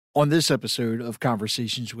On this episode of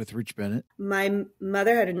Conversations with Rich Bennett. My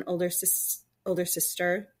mother had an older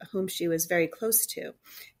sister whom she was very close to.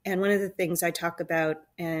 And one of the things I talk about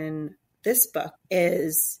in this book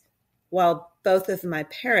is while both of my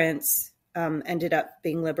parents ended up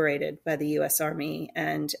being liberated by the U.S. Army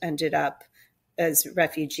and ended up as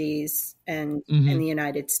refugees in the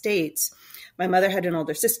United States, my mother had an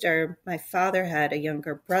older sister. My father had a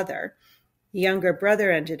younger brother. The younger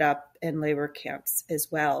brother ended up in labor camps as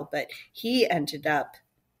well, but he ended up,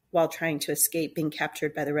 while trying to escape, being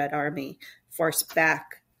captured by the Red Army, forced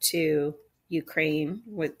back to Ukraine,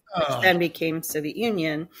 which then became Soviet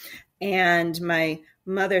Union. And my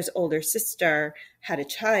mother's older sister had a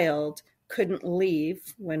child, couldn't leave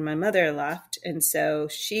when my mother left, and so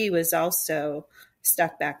she was also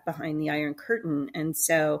stuck back behind the Iron Curtain. And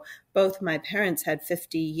so both my parents had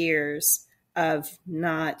 50 years of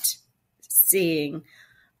not seeing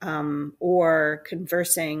or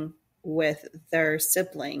conversing with their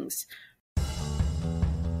siblings.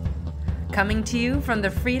 Coming to you from the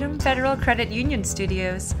Freedom Federal Credit Union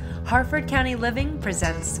Studios, Harford County Living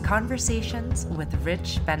presents Conversations with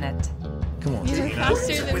Rich Bennett. Come on. You're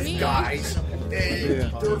faster than me. Guys. We've been I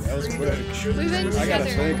got a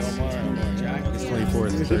together. fake on mine. It's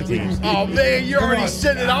 24th and 13th. Oh, man, you already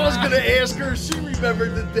said it. I was going to ask her if she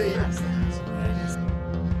remembered the date.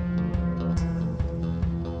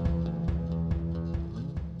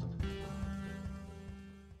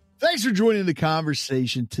 Thanks for joining the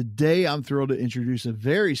conversation. Today, I'm thrilled to introduce a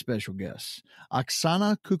very special guest,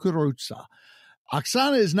 Oksana Kukurudza.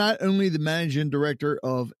 Oksana is not only the managing director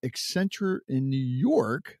of Accenture in New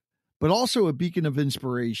York, but also a beacon of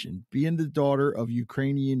inspiration, being the daughter of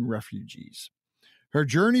Ukrainian refugees. Her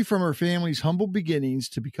journey from her family's humble beginnings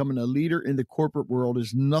to becoming a leader in the corporate world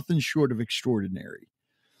is nothing short of extraordinary.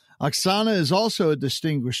 Oksana is also a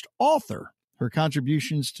distinguished author. Her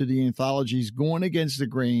contributions to the anthologies Going Against the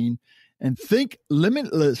Grain and Think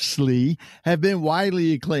Limitlessly have been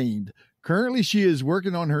widely acclaimed. Currently, she is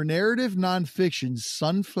working on her narrative nonfiction,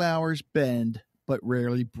 Sunflowers Bend, But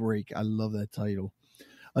Rarely Break. I love that title.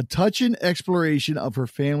 A touching exploration of her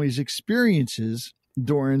family's experiences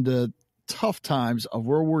during the tough times of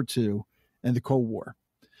World War II and the Cold War.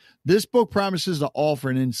 This book promises to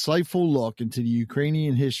offer an insightful look into the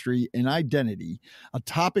Ukrainian history and identity, a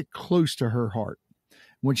topic close to her heart.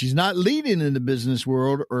 When she's not leading in the business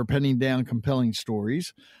world or penning down compelling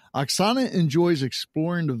stories, Oksana enjoys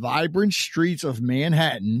exploring the vibrant streets of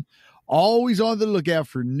Manhattan, always on the lookout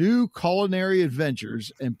for new culinary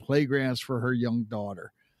adventures and playgrounds for her young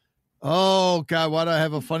daughter. Oh, God, why do I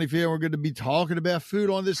have a funny feeling we're going to be talking about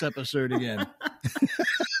food on this episode again?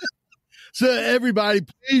 So everybody,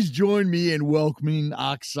 please join me in welcoming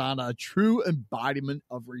Oksana, a true embodiment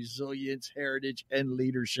of resilience, heritage, and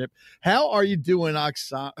leadership. How are you doing,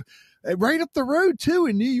 Oksana? Right up the road, too,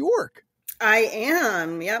 in New York. I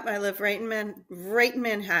am. Yep, I live right in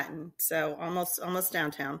Manhattan, so almost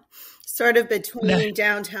downtown. Sort of between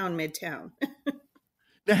downtown, midtown.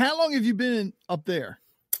 Now, how long have you been up there?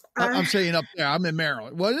 I'm saying up there. I'm in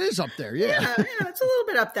Maryland. Well, it is up there, yeah. Yeah, it's a little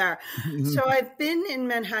bit up there. So I've been in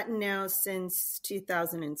Manhattan now since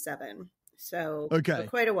 2007. So for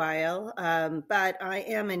quite a while. But I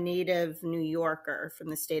am a native New Yorker from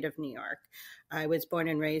the state of New York. I was born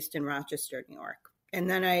and raised in Rochester, New York. And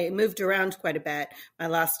then I moved around quite a bit. My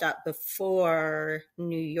last stop before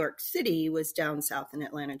New York City was down south in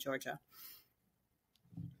Atlanta, Georgia.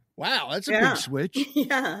 Wow, that's a big switch.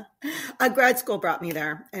 Yeah, a grad school brought me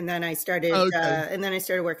there, and then I started. And then I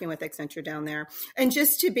started working with Accenture down there. And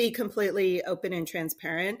just to be completely open and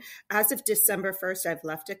transparent, as of December 1st, I've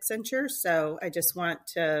left Accenture. So I just want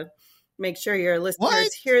to make sure your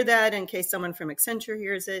listeners hear that in case someone from Accenture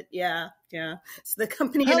hears it. Yeah. So the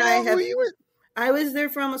company and I have. I was there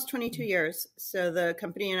for almost 22 years. So the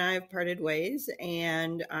company and I have parted ways,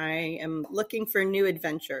 and I am looking for new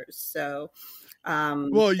adventures. So.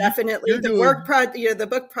 Definitely the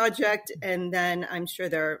book project, and then I'm sure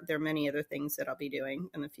there are many other things that I'll be doing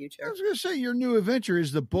in the future. I was going to say your new adventure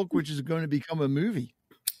is the book, which is going to become a movie.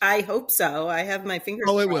 I hope so. I have my fingers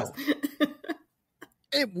crossed.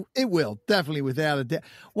 It will. It will, definitely, without a doubt.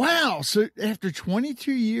 Wow! So after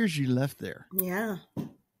 22 years, you left there. Yeah.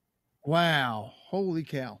 Wow! Holy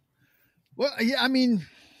cow! Well, yeah, I mean,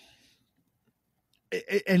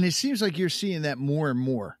 and it seems like you're seeing that more and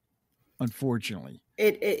more. Unfortunately,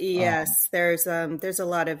 yes, there's a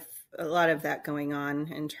lot of that going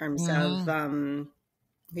on in terms of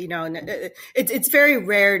it's very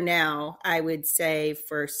rare now, I would say,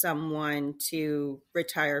 for someone to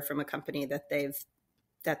retire from a company that they've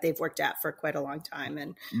that they've worked at for quite a long time.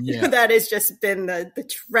 And Yeah. that has just been the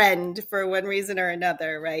trend for one reason or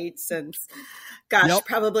another, right? Since, gosh,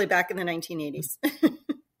 probably back in the 1980s.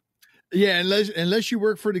 Yeah, unless you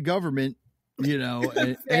work for the government, you know.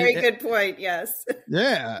 Very good point, yes.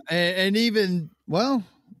 Yeah, and even, well,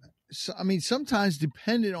 so, I mean, sometimes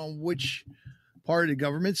depending on which part of the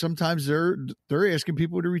government, sometimes they're asking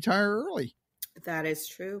people to retire early. That is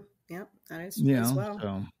true. Yep, that is true as well.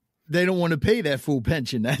 So they don't want to pay that full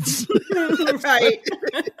pension. That's right.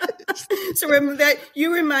 So that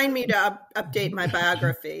you remind me to update my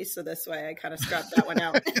biography. So this way I kind of scrapped that one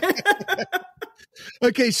out.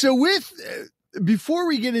 Okay. So before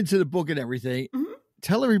we get into the book and everything,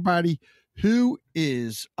 tell everybody who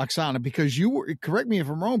is Oksana, because you were, correct me if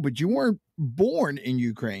I'm wrong, but you weren't born in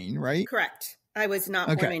Ukraine, right? Correct. I was not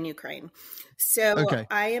born in Ukraine. So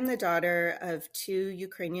I am the daughter of 2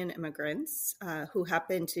 Ukrainian immigrants who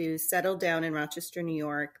happened to settle down in Rochester, New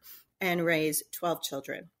York, and raise 12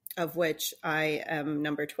 children, of which I am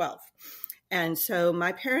number 12. And so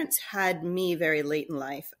my parents had me very late in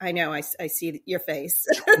life. I know, I see your face.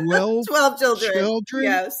 12 children.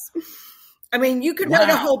 Yes. I mean, you could write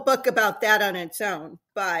a whole book about that on its own,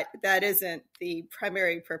 but that isn't the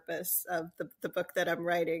primary purpose of the book that I'm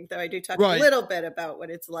writing, though I do talk a little bit about what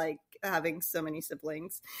it's like having so many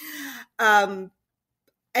siblings.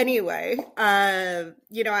 Anyway, I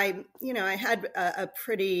had a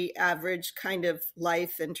pretty average kind of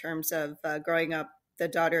life in terms of growing up the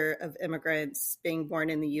daughter of immigrants, being born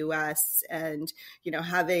in the U.S. and,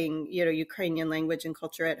 having, Ukrainian language and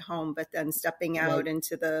culture at home, but then stepping out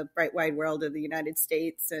into the bright wide world of the United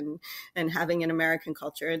States and having an American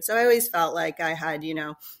culture. And so I always felt like I had,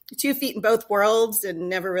 2 feet in both worlds and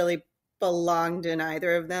never really belonged in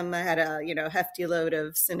either of them. I had a, hefty load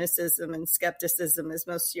of cynicism and skepticism, as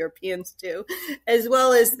most Europeans do, as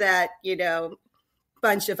well as that,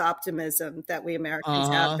 bunch of optimism that we Americans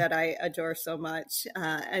have that I adore so much.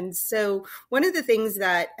 And so one of the things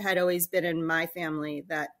that had always been in my family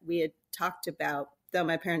that we had talked about, though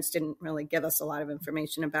my parents didn't really give us a lot of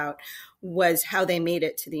information about, was how they made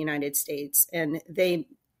it to the United States. And they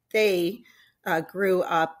grew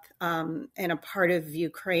up in a part of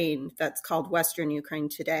Ukraine that's called Western Ukraine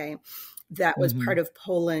today. That was part of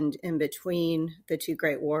Poland in between the 2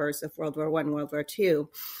 great wars of World War I and World War II.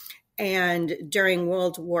 And during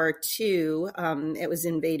World War II, it was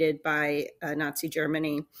invaded by Nazi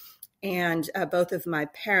Germany. And both of my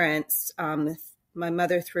parents, my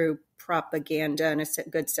mother through propaganda and a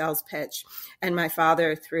good sales pitch, and my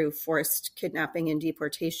father through forced kidnapping and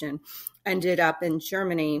deportation, ended up in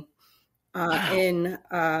Germany as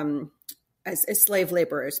slave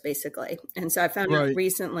laborers, basically. And so I found out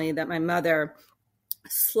recently that my mother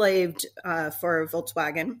slaved for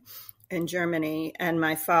Volkswagen in Germany, and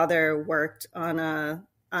my father worked on a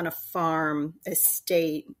farm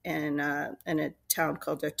estate in a town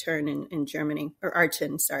called Artern in Germany, or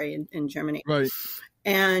Arten, sorry, in Germany. Right.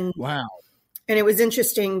 And and it was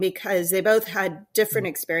interesting because they both had different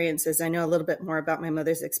experiences. I know a little bit more about my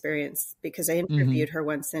mother's experience because I interviewed her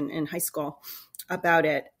once in high school about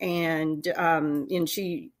it, and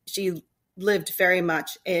she lived very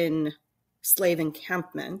much in slave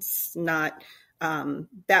encampments, not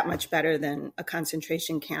that much better than a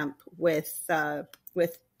concentration camp with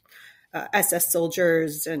SS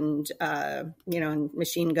soldiers and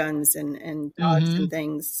machine guns and dogs and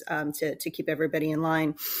things to keep everybody in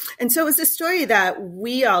line. And so it was a story that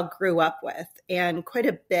we all grew up with, and quite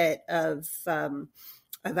a bit of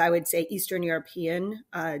I would say Eastern European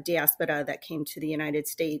diaspora that came to the United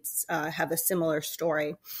States have a similar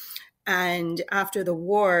story. And after the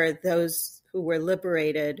war, those who were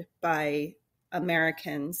liberated by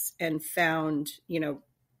Americans and found,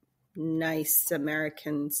 nice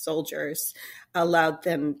American soldiers, allowed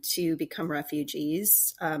them to become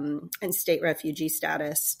refugees and state refugee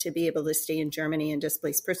status to be able to stay in Germany in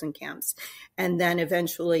displaced person camps. And then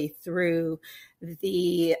eventually through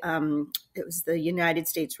it was the United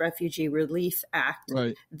States Refugee Relief Act,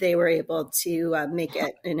 they were able to make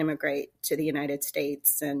it and immigrate to the United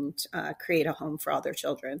States and create a home for all their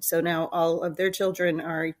children. So now all of their children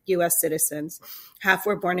are U.S. citizens. Half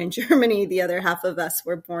were born in Germany. The other half of us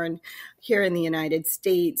were born here in the United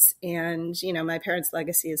States. And, my parents'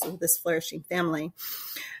 legacy is of this flourishing family.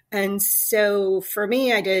 And so for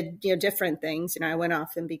me, I did, different things. I went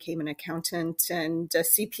off and became an accountant and a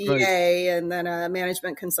CPA and then a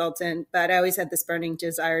management consultant. But I always had this burning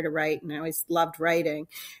desire to write, and I always loved writing.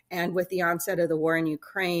 And with the onset of the war in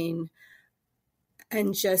Ukraine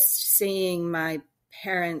and just seeing my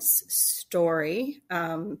parents' story,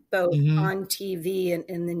 both on TV and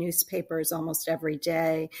in the newspapers almost every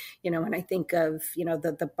day. When I think of,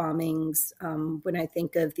 the bombings, when I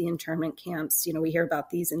think of the internment camps, we hear about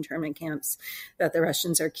these internment camps that the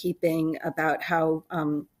Russians are keeping, about how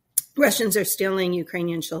Russians are stealing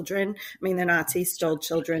Ukrainian children. I mean, the Nazis stole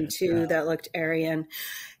children too that looked Aryan.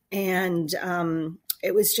 And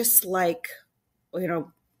it was just like,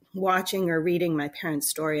 watching or reading my parents'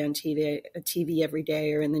 story on TV every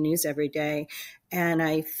day or in the news every day. And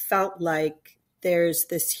I felt like there's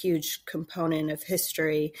this huge component of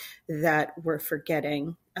history that we're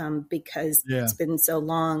forgetting because it's been so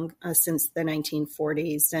long since the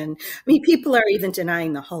 1940s. And I mean, people are even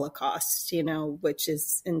denying the Holocaust, which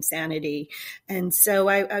is insanity. And so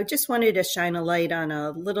I just wanted to shine a light on a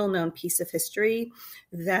little known piece of history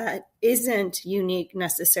that isn't unique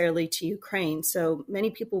necessarily to Ukraine. So many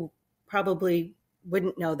people probably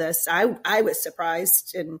wouldn't know this. I was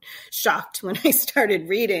surprised and shocked when I started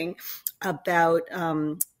reading about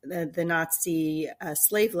the Nazi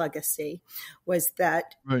slave legacy, was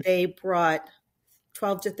that they brought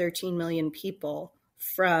 12 to 13 million people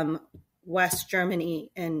from Western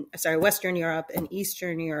Europe and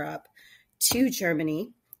Eastern Europe to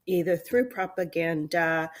Germany, either through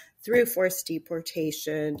propaganda, through forced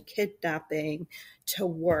deportation, kidnapping, to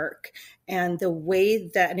work. And the way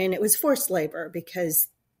that, and it was forced labor because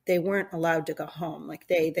they weren't allowed to go home. Like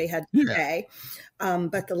they had to pay.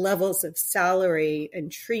 But the levels of salary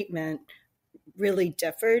and treatment really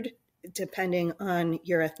differed depending on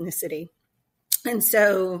your ethnicity. And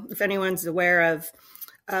so if anyone's aware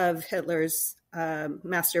of Hitler's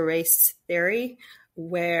master race theory,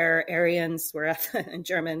 where Aryans were and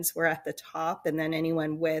Germans were at the top, and then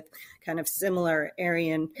anyone with kind of similar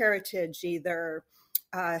Aryan heritage, either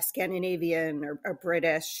Scandinavian or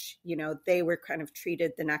British, they were kind of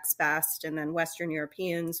treated the next best, and then Western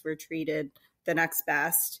Europeans were treated the next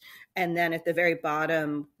best. And then at the very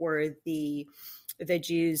bottom were the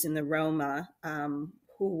Jews and the Roma,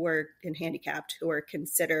 who were handicapped, who were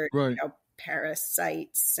considered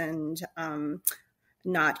parasites and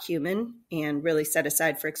not human and really set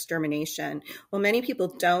aside for extermination. Well, many people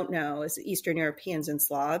don't know, as Eastern Europeans and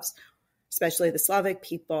Slavs, especially the Slavic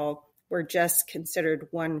people, were just considered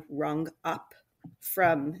one rung up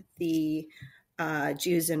from the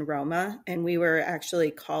Jews and Roma. And we were actually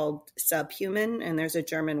called subhuman, and there's a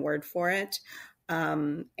German word for it.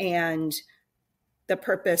 And the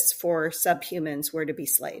purpose for subhumans were to be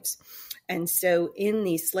slaves. And so in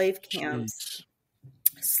these slave camps,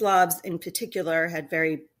 Slavs in particular had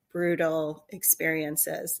very brutal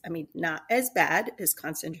experiences. I mean, not as bad as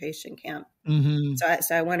concentration camp.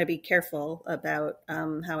 So I want to be careful about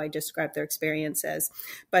how I describe their experiences.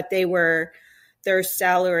 But their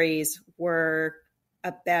salaries were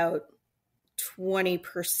about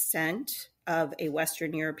 20% of a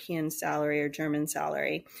Western European salary or German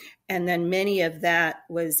salary. And then many of that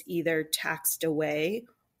was either taxed away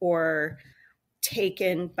or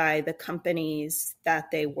taken by the companies that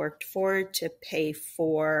they worked for to pay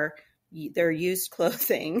for their used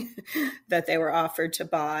clothing that they were offered to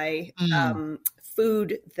buy,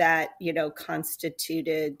 food that,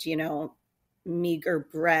 constituted, meager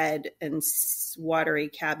bread and watery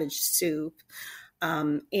cabbage soup,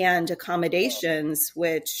 and accommodations,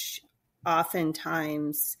 which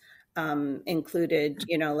oftentimes included,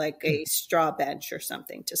 like a straw bench or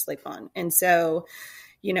something to sleep on. And so,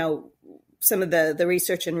 some of the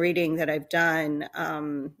research and reading that I've done,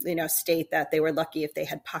 state that they were lucky if they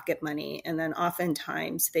had pocket money. And then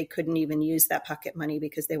oftentimes they couldn't even use that pocket money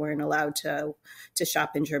because they weren't allowed to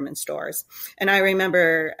shop in German stores. And I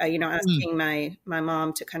remember, asking my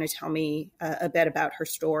mom to kind of tell me a bit about her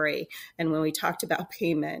story. And when we talked about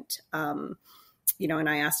payment, and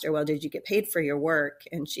I asked her, well, did you get paid for your work?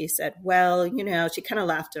 And she said, well, she kind of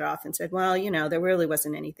laughed it off and said, well, there really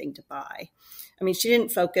wasn't anything to buy. I mean, she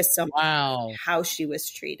didn't focus so much on how she was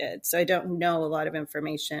treated. So I don't know a lot of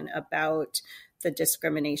information about the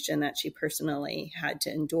discrimination that she personally had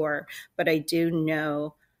to endure. But I do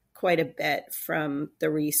know quite a bit from the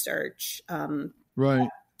research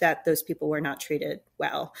that those people were not treated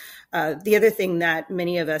well. The other thing that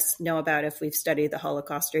many of us know about if we've studied the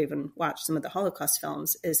Holocaust or even watched some of the Holocaust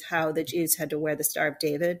films is how the Jews had to wear the Star of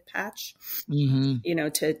David patch,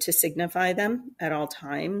 to signify them at all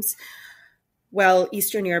times. Well,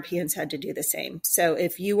 Eastern Europeans had to do the same. So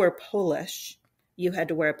if you were Polish, you had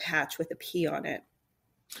to wear a patch with a P on it.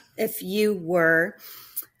 If you were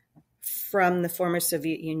from the former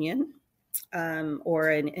Soviet Union, or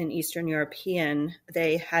an Eastern European,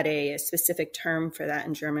 they had a specific term for that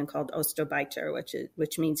in German called Ostarbeiter,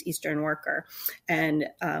 which means Eastern worker. And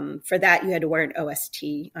for that, you had to wear an OST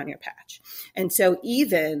on your patch. And so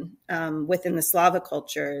even within the Slavic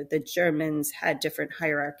culture, the Germans had different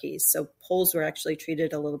hierarchies. So Poles were actually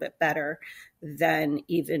treated a little bit better than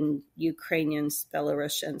even Ukrainians,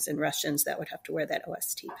 Belarusians, and Russians that would have to wear that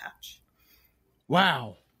OST patch.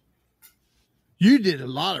 Wow. You did a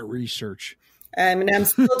lot of research. And I'm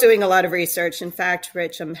still doing a lot of research. In fact,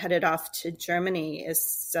 Rich, I'm headed off to Germany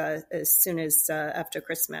as soon as after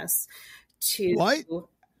Christmas to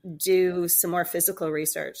do some more physical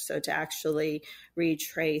research. So to actually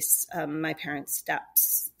retrace my parents'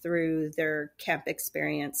 steps through their camp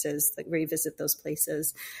experiences, like revisit those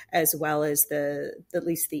places, as well as at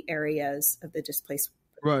least the areas of the displaced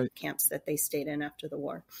camps that they stayed in after the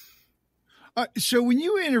war. So when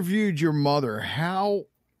you interviewed your mother, how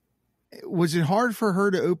was it hard for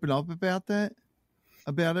her to open up about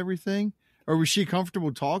everything, or was she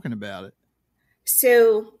comfortable talking about it?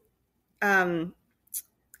 So, kind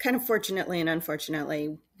of fortunately and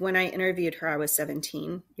unfortunately, when I interviewed her, I was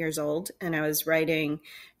 17 years old and I was writing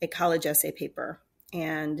a college essay paper.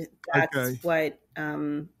 And that's what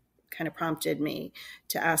kind of prompted me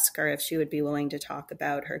to ask her if she would be willing to talk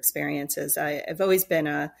about her experiences. I've always been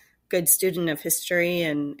a good student of history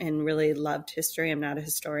and really loved history. I'm not a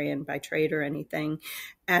historian by trade or anything.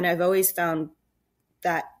 And I've always found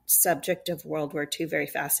that subject of World War II very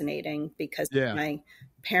fascinating because of my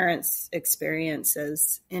parents'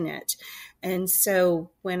 experiences in it. And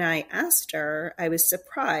so when I asked her, I was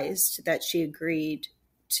surprised that she agreed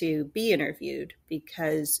to be interviewed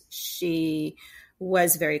because she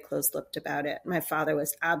was very close-lipped about it. My father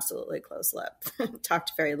was absolutely close-lipped,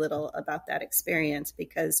 talked very little about that experience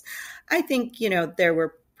because I think, there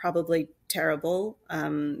were probably terrible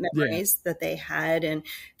memories that they had. And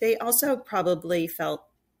they also probably felt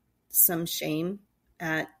some shame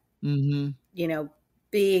at,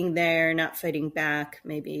 being there, not fighting back,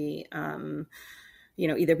 maybe,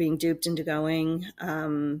 either being duped into going,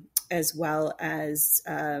 as well as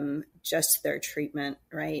just their treatment,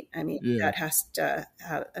 right? I mean, that has to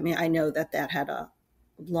have, I know that had a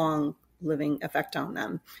long living effect on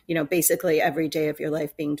them. Basically every day of your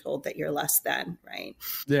life being told that you're less than, right?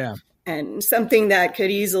 Yeah. And something that could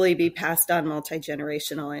easily be passed on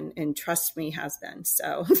multi-generational and trust me, has been.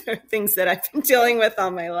 So there are things that I've been dealing with all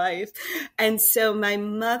my life. And so my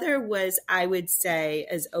mother was, I would say,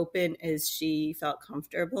 as open as she felt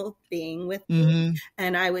comfortable being with me.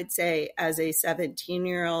 And I would say as a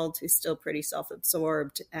 17-year-old who's still pretty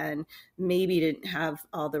self-absorbed and maybe didn't have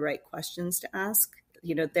all the right questions to ask,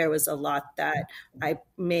 there was a lot that I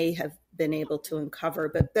may have been able to uncover,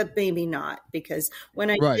 but maybe not, because when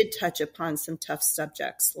I did touch upon some tough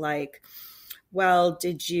subjects like, well,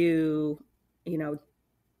 did you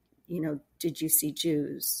see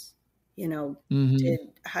Jews?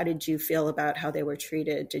 How did you feel about how they were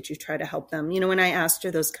treated? Did you try to help them? When I asked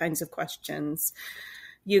her those kinds of questions,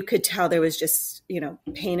 you could tell there was just,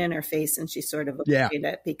 pain in her face, and she sort of avoided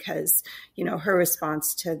it because, her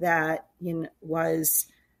response to that, was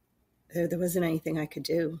there wasn't anything I could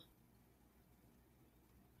do.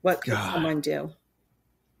 What could someone do?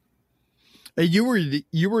 You were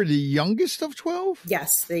the youngest of 12?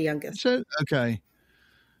 Yes, the youngest. Okay.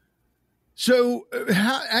 So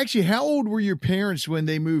how old were your parents when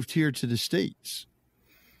they moved here to the States?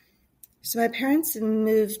 So my parents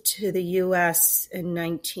moved to the U.S. in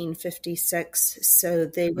 1956. So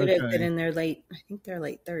they would have been in their late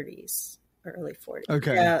 30s or early 40s.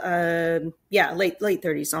 Okay. Late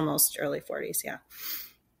 30s, almost early 40s. Yeah.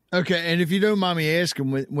 Okay. And if you don't mind me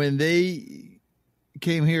asking, when they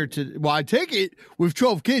came here I take it with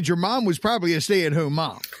 12 kids, your mom was probably a stay-at-home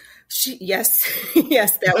mom. Yes,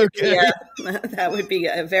 that would be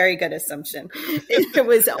a very good assumption. It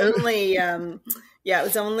was only, it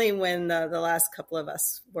was only when the last couple of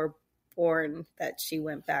us were born that she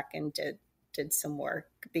went back and did some work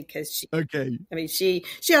because she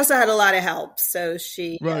also had a lot of help. So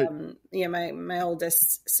she, my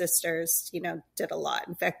oldest sisters, did a lot.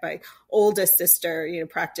 In fact, my oldest sister,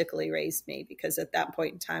 practically raised me because at that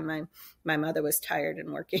point in time, my mother was tired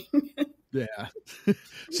and working. Yeah.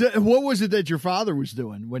 So what was it that your father was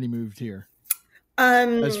doing when he moved here?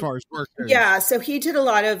 As far as work goes? Yeah. So he did a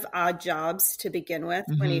lot of odd jobs to begin with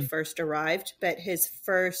when he first arrived, but his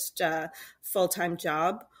first full-time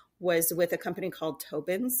job was with a company called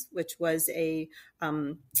Tobin's, which was a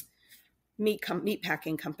meat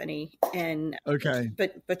packing company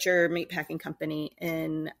butcher meat packing company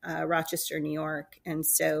in Rochester, New York. And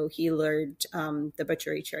so he learned the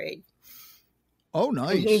butchery trade. Oh,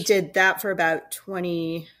 nice. And he did that for about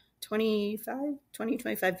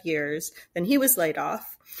 25 years. Then he was laid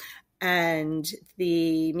off, and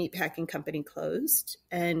the meatpacking company closed.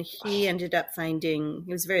 And he ended up he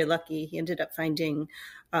was very lucky. He ended up finding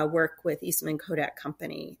work with Eastman Kodak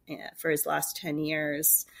Company for his last 10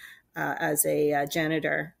 years as a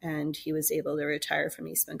janitor. And he was able to retire from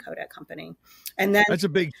Eastman Kodak Company. And then that's a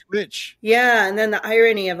big switch. Yeah. And then the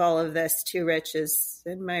irony of all of this too, Rich, is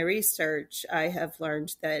in my research, I have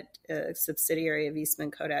learned that a subsidiary of Eastman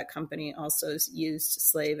Kodak Company also used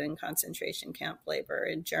slave and concentration camp labor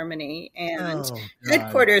in Germany, and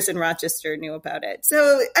headquarters in Rochester knew about it.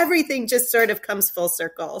 So everything just sort of comes full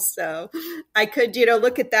circle. So I could,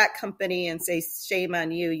 look at that company and say, shame on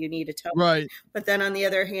you, you need to tell me. But then on the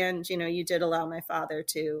other hand, you did allow my father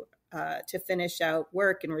to finish out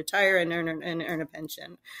work and retire and earn a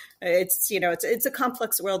pension. It's it's a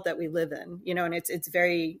complex world that we live in, and it's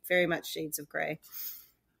very, very much shades of gray.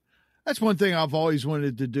 That's one thing I've always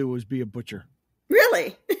wanted to do, was be a butcher.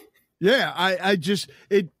 Really? Yeah, I just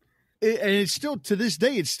and it's still, to this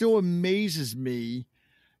day, it still amazes me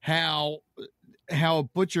how a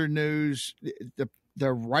butcher knows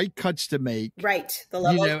the right cuts to make. Right, the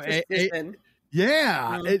level of precision.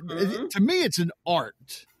 To me, it's an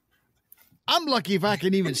art. I'm lucky if I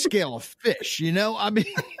can even scale a fish,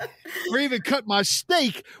 or even cut my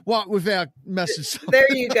steak without messing something.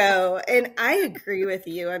 There you go. And I agree with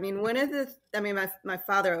you. I mean, my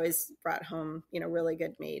father always brought home, really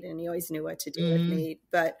good meat, and he always knew what to do with meat.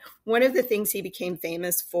 But one of the things he became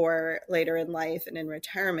famous for later in life and in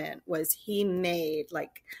retirement was he made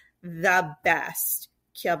like the best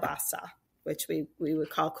kielbasa, which we would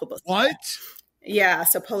call kielbasa. What? Yeah,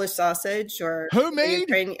 so Polish sausage or homemade.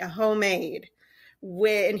 Homemade.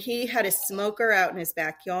 When he had a smoker out in his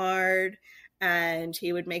backyard, and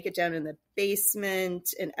he would make it down in the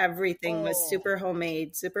basement, and everything was super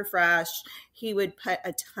homemade, super fresh. He would put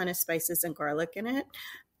a ton of spices and garlic in it,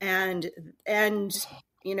 and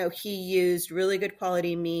he used really good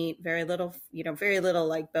quality meat, very little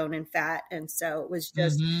like bone and fat, and so it was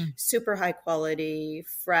just super high quality,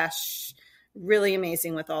 fresh. Really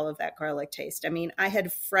amazing with all of that garlic taste. I mean, I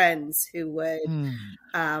had friends who would,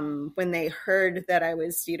 when they heard that I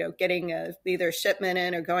was, getting either a shipment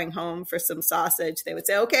in or going home for some sausage, they would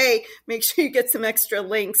say, okay, make sure you get some extra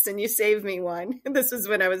links and you save me one. This was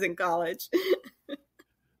when I was in college.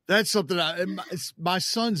 That's something my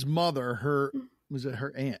son's mother, her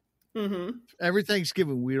aunt. Mm-hmm. Every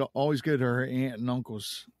Thanksgiving, we'd always go to her aunt and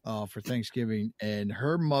uncle's for Thanksgiving, and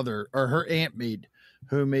her aunt made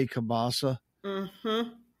homemade kielbasa. Mm-hmm.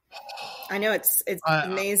 I know it's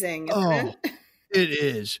amazing. Isn't it? It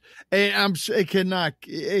is, and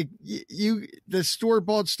the store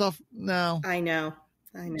bought stuff now. I know,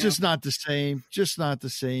 just not the same.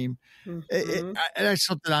 Mm-hmm. That's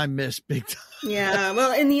something I miss big time. Yeah,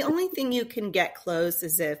 well, and the only thing you can get close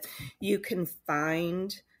is if you can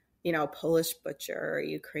find, a Polish butcher or a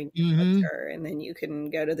Ukrainian butcher, and then you can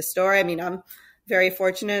go to the store. I mean, I'm very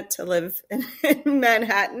fortunate to live in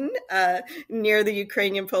Manhattan, near the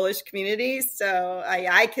Ukrainian Polish community, so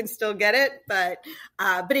I can still get it, but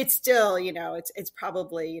it's still, it's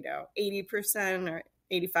probably 80% or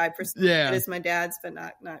 85% as good as my dad's, but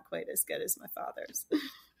not quite as good as my father's.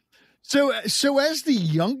 So as the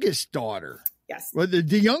youngest daughter, yes, well,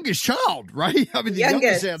 the youngest child, right? I mean, the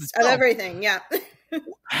youngest of everything, yeah.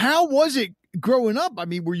 How was it growing up? I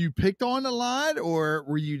mean, were you picked on a lot, or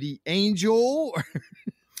were you the angel?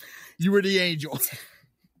 You were the angel.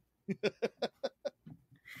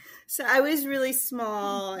 So I was really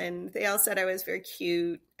small, and they all said I was very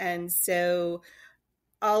cute. And so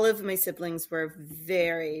all of my siblings were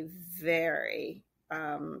very, very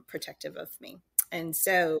protective of me. And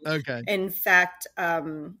so, in fact,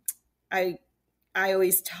 I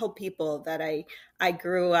always tell people that I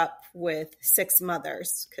grew up with 6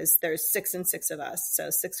 mothers, because there's 6 and 6 of us. So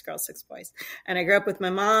 6 girls, 6 boys. And I grew up with my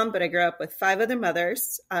mom, but I grew up with 5 other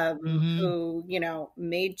mothers who,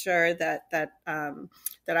 made sure that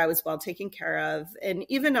I was well taken care of. And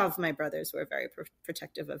even all of my brothers were very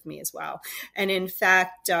protective of me as well. And in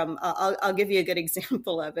fact, I'll give you a good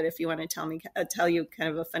example of it if you want to tell you kind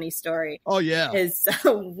of a funny story. Oh, yeah. Is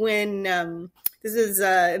when this is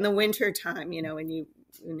in the winter time,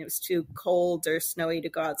 when it was too cold or snowy to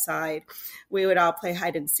go outside, we would all play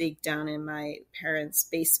hide and seek down in my parents'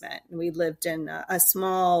 basement. And we lived in a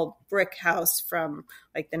small brick house from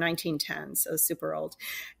like the 1910s, so super old.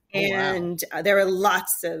 And there were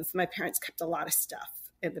my parents kept a lot of stuff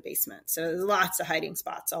in the basement. So there's lots of hiding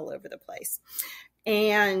spots all over the place.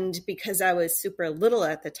 And because I was super little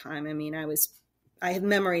at the time, I mean, I was I have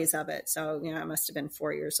memories of it. So, I must have been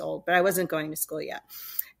 4 years old, but I wasn't going to school yet.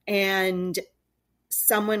 And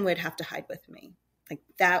someone would have to hide with me. Like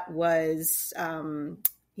that was,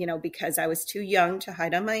 because I was too young to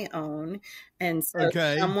hide on my own. And so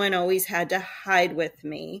someone always had to hide with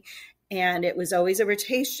me. And it was always a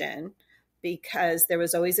rotation because there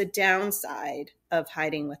was always a downside of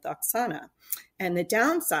hiding with Oksana. And the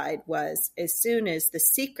downside was as soon as the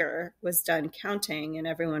seeker was done counting and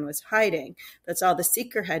everyone was hiding, that's all the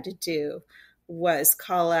seeker had to do was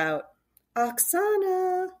call out,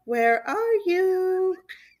 Oksana, where are you?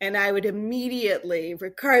 And I would immediately,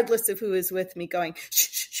 regardless of who was with me, going, shh,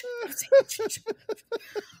 shh, shh, shh, shh,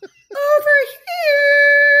 over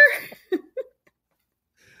here.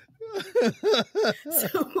 So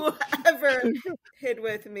whoever hid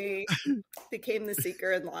with me became the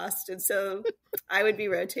seeker and lost. And so I would be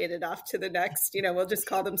rotated off to the next, we'll just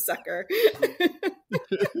call them sucker.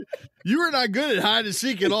 You were not good at hide and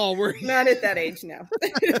seek at all, were you? Not at that age, no.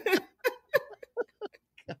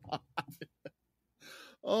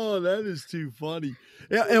 Oh, that is too funny.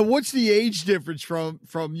 Yeah, and what's the age difference from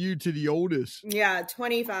you to the oldest? Yeah,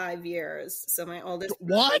 25 years. So my oldest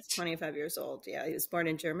was 25 years old. Yeah, he was born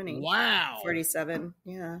in Germany. Wow. 47.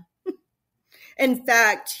 Yeah. In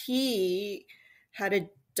fact, he had a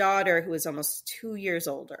daughter who was almost 2 years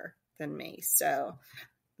older than me. So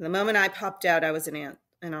the moment I popped out, I was an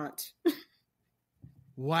aunt.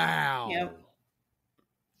 Wow. Yep.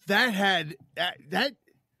 That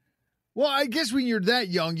well, I guess when you're that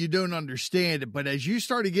young, you don't understand it. But as you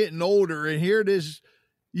started getting older, and here it is,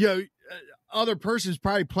 other person's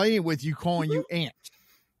probably playing with you, calling you aunt.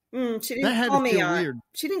 She didn't call me aunt. Weird.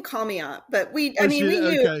 She didn't call me aunt, but we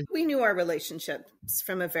knew our relationships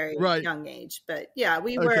from a very young age. But yeah,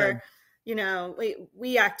 we were,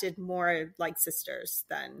 we acted more like sisters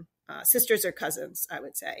than sisters or cousins, I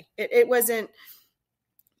would say. It wasn't.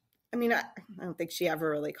 I mean, I don't think she ever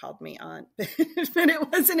really called me aunt, but it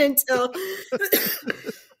wasn't until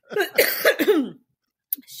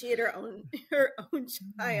she had her own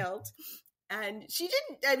child, and she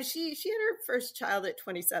didn't. I mean, she had her first child at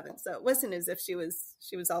 27, so it wasn't as if she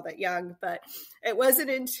was all that young. But it wasn't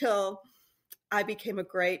until I became a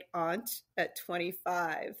great aunt at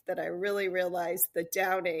 25 that I really realized the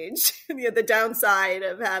the downside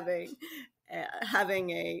of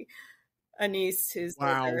having a niece who's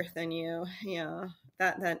older than you. Yeah.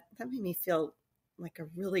 That made me feel like a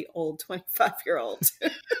really old 25-year-old.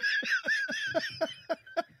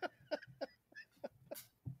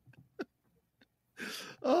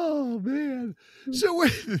 Oh man. So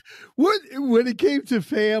when it came to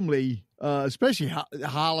family, especially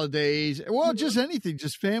holidays, well, just anything,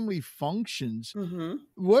 just family functions. Mm-hmm.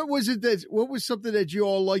 What was something that you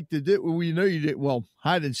all liked to do? Well, you did,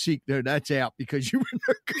 hide and seek. No, that's out because you were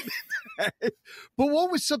not good at that. But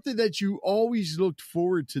what was something that you always looked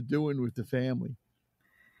forward to doing with the family?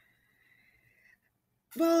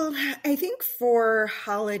 Well, I think for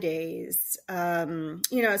holidays,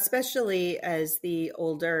 especially as the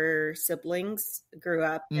older siblings grew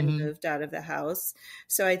up and moved out of the house.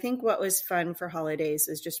 So I think what was fun for holidays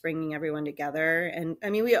was just bringing everyone together. And I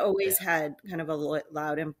mean, we always had kind of a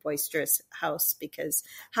loud and boisterous house because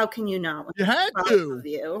how can you not? You had to.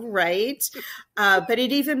 Right? But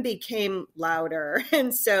it even became louder.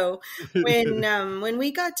 And so when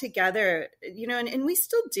we got together, and we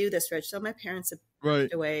still do this, Rich. So my parents have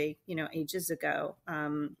away, ages ago.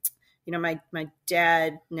 My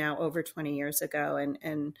dad now over 20 years ago,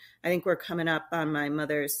 and I think we're coming up on my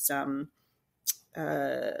mother's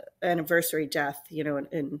anniversary death,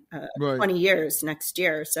 in 20 years next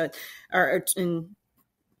year. So, it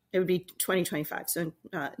would be 2025. So,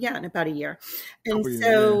 in about a year. And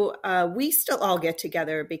we still all get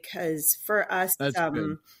together because for us,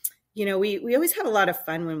 we always have a lot of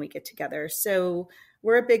fun when we get together. So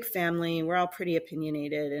we're a big family. We're all pretty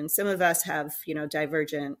opinionated. And some of us have,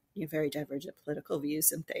 very divergent political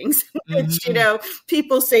views and things. Which,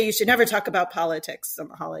 people say you should never talk about politics on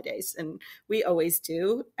the holidays. And we always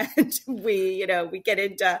do. And we get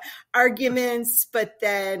into arguments, but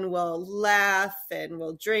then we'll laugh and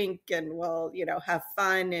we'll drink and we'll, have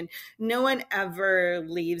fun. And no one ever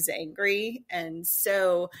leaves angry. And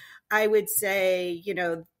so I would say,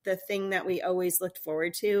 the thing that we always looked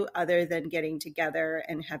forward to, other than getting together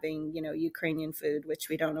and having, Ukrainian food, which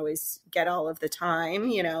we don't always get all of the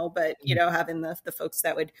time, but, having the folks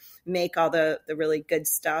that would make all the really good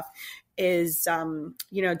stuff is,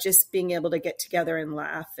 just being able to get together and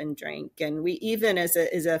laugh and drink. And we even as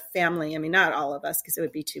a family, I mean, not all of us, because it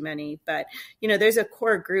would be too many, but, there's a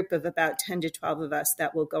core group of about 10 to 12 of us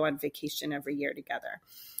that will go on vacation every year together.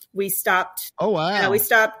 We stopped. Oh, wow. We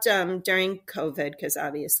stopped during COVID because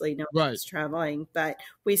obviously no one was traveling, but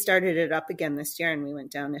we started it up again this year, and we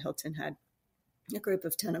went down to Hilton Head, a group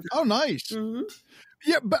of 10 of us. Oh, nice. Mm-hmm.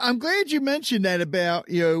 Yeah, but I'm glad you mentioned that about,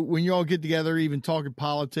 when you all get together, even talking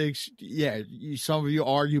politics. Yeah, some of you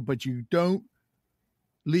argue, but you don't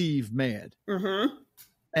leave mad. Mm-hmm.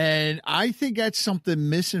 And I think that's something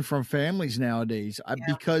missing from families nowadays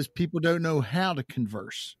because people don't know how to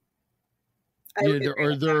converse.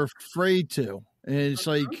 Or they're afraid to. And it's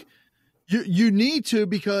like, you need to,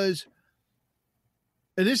 because,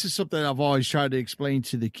 and this is something I've always tried to explain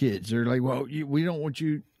to the kids. They're like, well, we don't want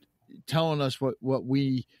you telling us what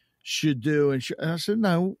we should do. And I said,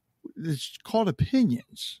 no, it's called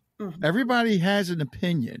opinions. Mm-hmm. Everybody has an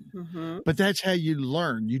opinion, but that's how you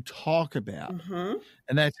learn. You talk about it,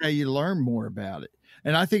 and that's how you learn more about it.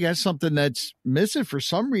 And I think that's something that's missing for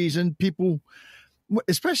some reason. People,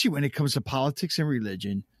 especially when it comes to politics and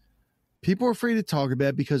religion, people are afraid to talk about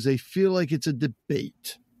it because they feel like it's a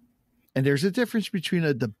debate. And there's a difference between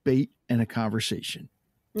a debate and a conversation.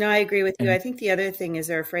 No, I agree with you. I think the other thing is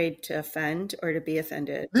they're afraid to offend or to be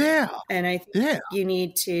offended. Yeah. And I think you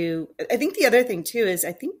need to, I think the other thing too is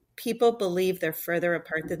I think people believe they're further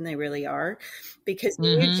apart than they really are, because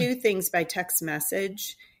when you do things by text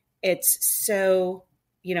message, it's so,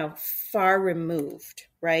 far removed,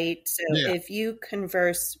 right? So if you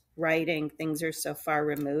converse writing, things are so far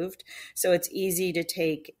removed. So it's easy to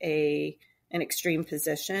take an extreme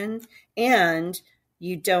position, and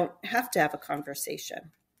you don't have to have a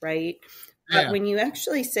conversation, right? But when you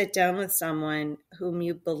actually sit down with someone whom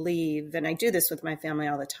you believe, and I do this with my family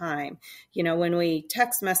all the time, when we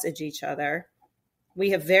text message each other, we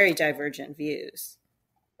have very divergent views.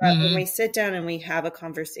 But when we sit down and we have a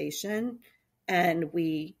conversation, and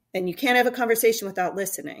you can't have a conversation without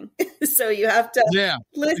listening. So you have to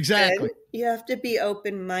listen. Exactly. You have to be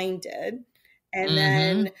open-minded, and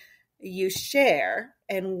then you share.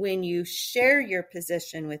 And when you share your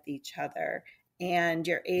position with each other, and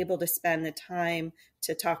you're able to spend the time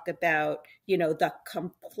to talk about, the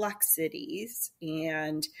complexities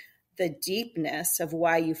and the deepness of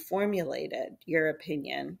why you formulated your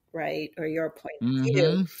opinion, right? Or your point of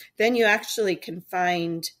view, then you actually can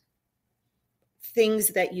find things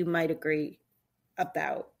that you might agree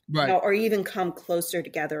about, or even come closer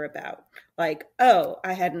together about. Like, oh,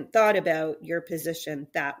 I hadn't thought about your position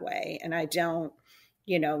that way, and I don't,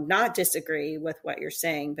 not disagree with what you're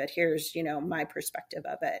saying, but here's, my perspective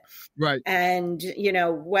of it. Right. And,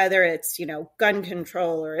 whether it's, gun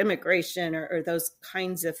control or immigration or those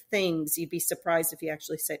kinds of things, you'd be surprised if you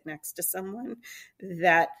actually sit next to someone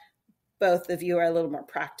that both of you are a little more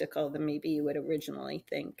practical than maybe you would originally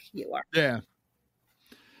think you are. Yeah.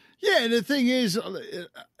 Yeah, and the thing is,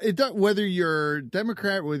 whether you're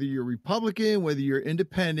Democrat, whether you're Republican, whether you're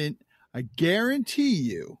independent, I guarantee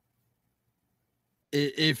you,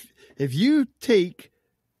 if you take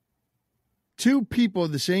two people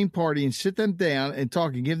of the same party and sit them down and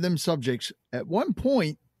talk and give them subjects, at one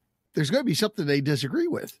point, there's going to be something they disagree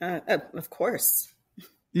with. Of course.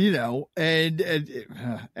 And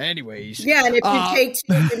anyways. Yeah, and if you take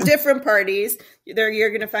two different parties, you're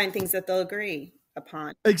going to find things that they'll agree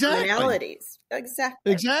upon. Exactly. Realities.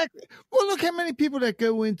 Exactly. Well, look how many people that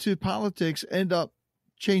go into politics end up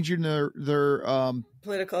changing their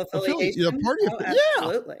political affiliation. Party.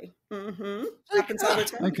 Absolutely. Happens all the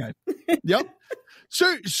time. Okay. Yep.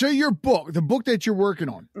 So your book, the book that you're working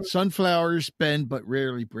on, Sunflowers Bend But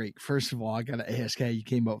Rarely Break. First of all, I got to ask how you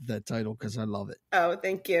came up with that title, because I love it. Oh,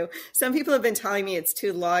 thank you. Some people have been telling me it's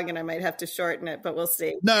too long and I might have to shorten it, but we'll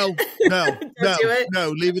see. No. No,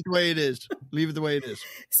 leave it the way it is.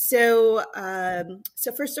 So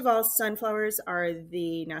first of all, sunflowers are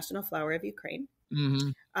the national flower of Ukraine.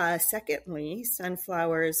 Secondly,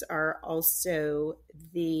 sunflowers are also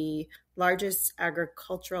the largest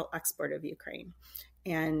agricultural export of Ukraine.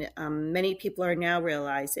 And many people are now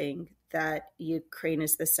realizing that Ukraine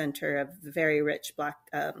is the center of very rich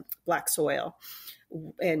black soil,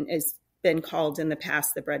 and has been called in the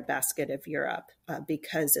past the breadbasket of Europe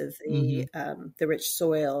because of the rich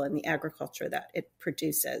soil and the agriculture that it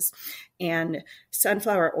produces. And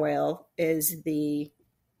sunflower oil is the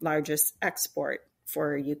largest export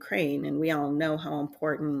for Ukraine, and we all know how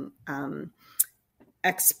important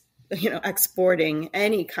exporting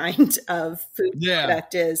any kind of food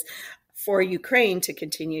product is for Ukraine to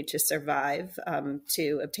continue to survive,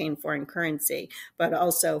 to obtain foreign currency, but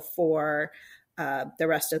also for the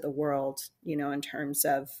rest of the world, in terms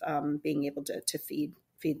of being able to feed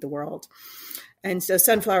the world. And so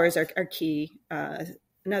sunflowers are key.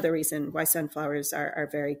 Another reason why sunflowers are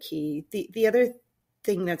very key. The other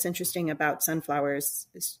thing that's interesting about sunflowers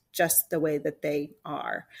is just the way that they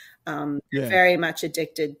are. They're very much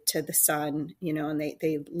addicted to the sun, and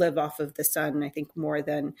they live off of the sun, I think, more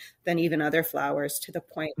than even other flowers, to the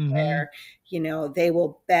point where, they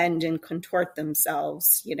will bend and contort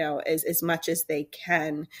themselves, as much as they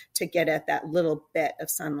can to get at that little bit of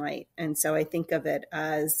sunlight. And so I think of it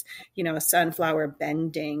as, a sunflower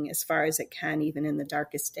bending as far as it can, even in the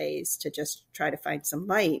darkest days, to just try to find some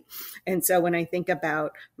light. And so when I think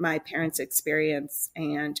about my parents' experience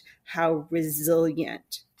and how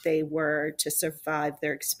resilient they were to survive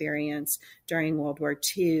their experience during World War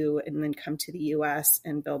II and then come to the U.S.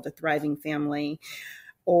 and build a thriving family.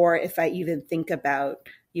 Or if I even think about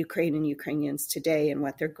Ukraine and Ukrainians today and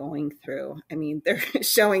what they're going through, I mean, they're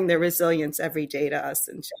showing their resilience every day to us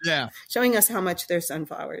and showing us how much they're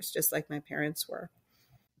sunflowers, just like my parents were.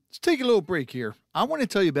 Let's take a little break here. I want to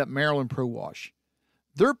tell you about Maryland Pro Wash.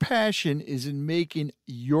 Their passion is in making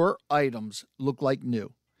your items look like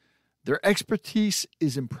new. Their expertise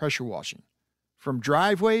is in pressure washing, from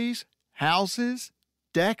driveways, houses,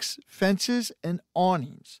 decks, fences, and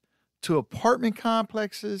awnings, to apartment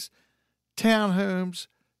complexes, townhomes,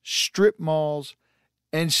 strip malls,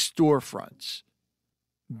 and storefronts.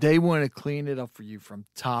 They want to clean it up for you from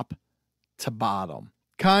top to bottom.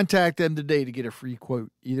 Contact them today to get a free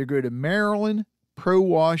quote. Either go to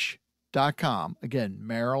MarylandProWash.com. Again,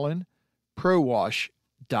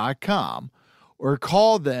 MarylandProWash.com. Or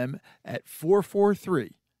call them at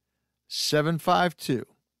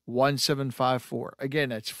 443-752-1754. Again,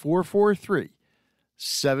 that's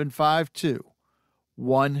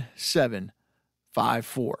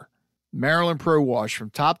 443-752-1754. Maryland Pro Wash, from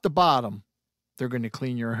top to bottom, they're going to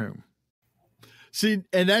clean your home. See,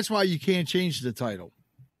 and that's why you can't change the title,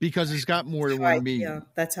 because it's got more than one meaning. Yeah,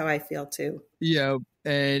 that's how I feel too. Yeah,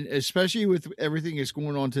 and especially with everything that's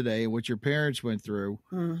going on today, what your parents went through,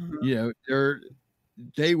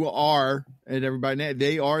 they are, and everybody,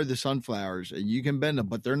 they are the sunflowers, and you can bend them,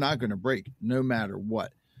 but they're not going to break no matter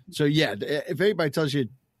what. So yeah, if anybody tells you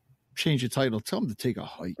to change the title, tell them to take a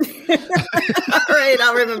hike. All right,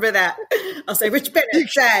 I'll remember that. I'll say Rich Bennett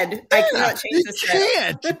said, I cannot change this.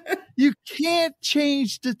 You can't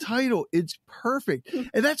change the title. It's perfect.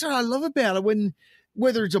 And that's what I love about it.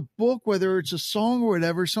 Whether it's a book, whether it's a song or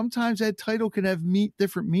whatever, sometimes that title can have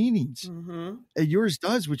different meanings. And yours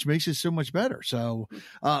does, which makes it so much better. So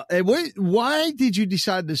why did you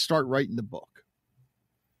decide to start writing the book?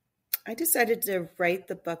 I decided to write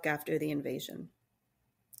the book after the invasion,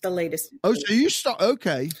 the latest. Oh, so you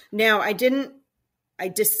okay. Now, I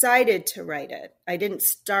decided to write it. I didn't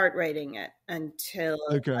start writing it until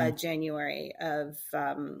January of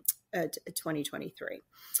 2023.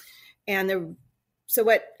 And so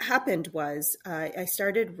what happened was I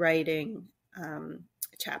started writing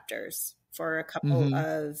chapters for a couple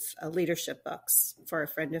of leadership books for a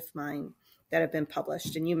friend of mine that have been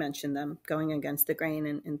published. And you mentioned them, Going Against the Grain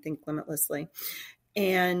and Think Limitlessly.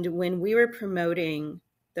 And when we were promoting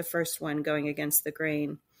the first one, Going Against the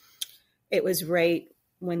Grain, it was right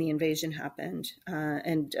when the invasion happened.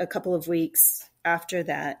 And a couple of weeks after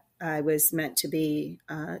that, I was meant to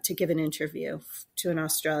to give an interview to an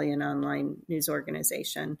Australian online news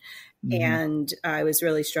organization. And I was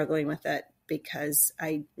really struggling with it because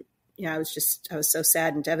I was so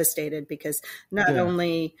sad and devastated because not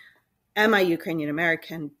only am I Ukrainian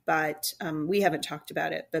American, but we haven't talked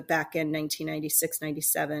about it, but back in 1996,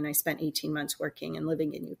 97, I spent 18 months working and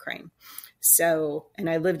living in Ukraine. So, and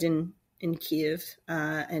I lived in Kyiv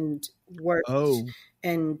and worked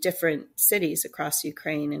in different cities across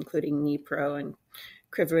Ukraine, including Dnipro and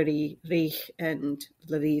Kryvyi Rih and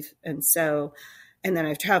Lviv. And then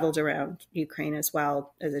I've traveled around Ukraine as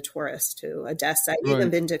well as a tourist to Odessa. I've even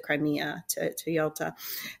been to Crimea, to Yalta.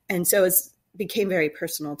 And so it became very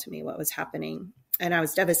personal to me what was happening. And I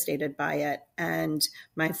was devastated by it. And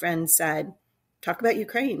my friend said, talk about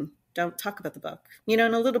Ukraine. Don't talk about the book. And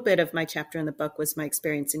a little bit of my chapter in the book was my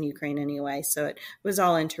experience in Ukraine anyway. So it was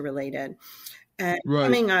all interrelated. And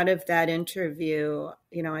coming out of that interview,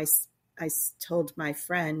 I told my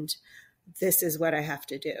friend, this is what I have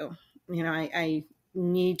to do. I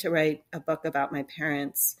need to write a book about my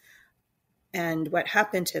parents and what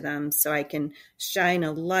happened to them so I can shine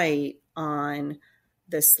a light on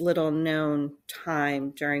this little known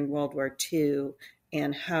time during World War II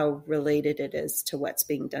and how related it is to what's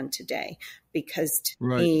being done today. Because to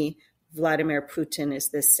me, Vladimir Putin is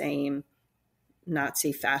the same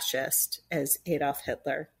Nazi fascist as Adolf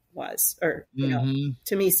Hitler was. Or,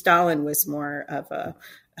 to me, Stalin was more of a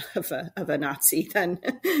of a Nazi than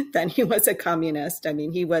he was a communist. I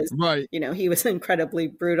mean, he was, Right. he was incredibly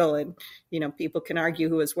brutal, and, people can argue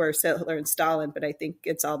who was worse, Hitler and Stalin, but I think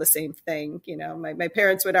it's all the same thing. My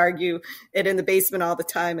parents would argue it in the basement all the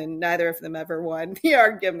time, and neither of them ever won the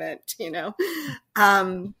argument,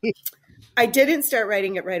 I didn't start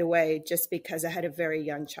writing it right away just because I had a very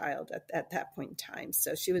young child at that point in time.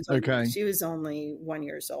 So she was only 1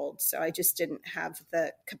 year old. So I just didn't have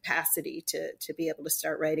the capacity to be able to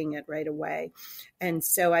start writing it right away. And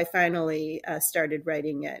so I finally started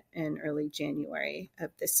writing it in early January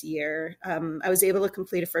of this year. I was able to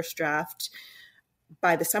complete a first draft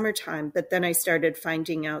by the summertime, but then I started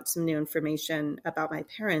finding out some new information about my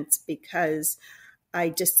parents because I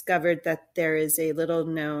discovered that there is a little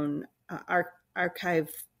known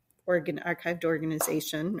archived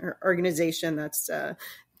organization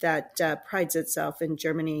that prides itself in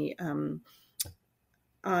Germany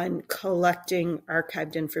on collecting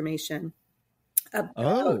archived information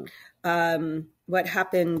about what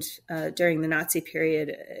happened during the Nazi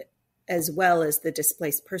period, as well as the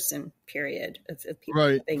displaced person period of people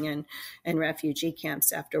living in refugee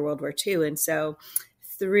camps after World War II. And so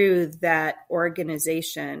through that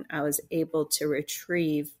organization, I was able to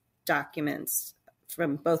retrieve documents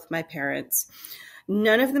from both my parents,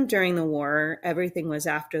 none of them during the war. Everything was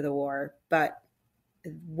after the war, but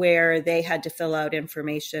where they had to fill out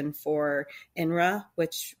information for INRA,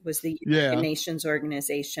 which was the United Nations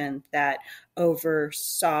organization that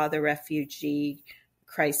oversaw the refugee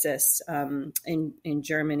crisis in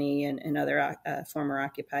Germany and other former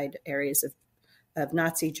occupied areas of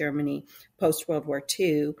Nazi Germany post World War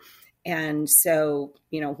II. And so,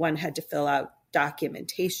 one had to fill out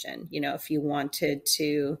documentation, if you wanted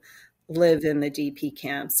to live in the DP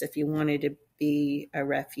camps, if you wanted to be a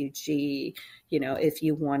refugee, if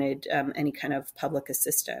you wanted any kind of public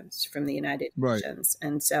assistance from the United Nations.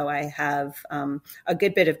 And so I have a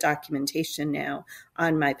good bit of documentation now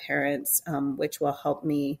on my parents, which will help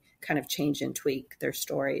me kind of change and tweak their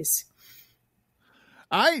stories.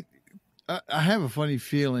 I have a funny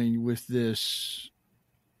feeling with this.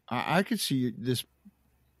 I could see this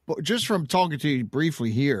just from talking to you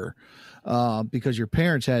briefly here, because your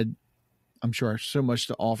parents had, I'm sure, so much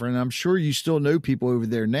to offer, and I'm sure you still know people over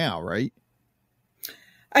there now, right?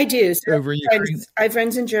 I do. So over in Ukraine? I have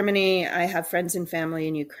friends in Germany. I have friends and family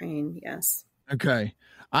in Ukraine. Yes. Okay.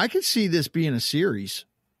 I could see this being a series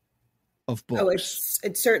of books. Oh,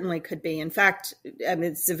 it certainly could be. In fact,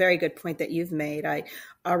 it's a very good point that you've made. I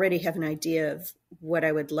already have an idea of what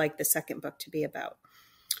I would like the second book to be about.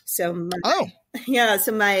 So,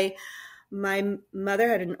 my mother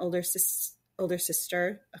had an older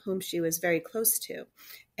sister whom she was very close to.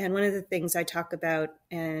 And one of the things I talk about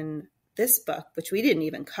in this book, which we didn't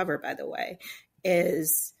even cover, by the way,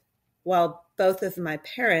 is while both of my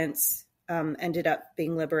parents ended up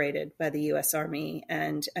being liberated by the U.S. Army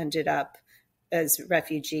and ended up as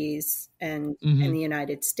refugees in the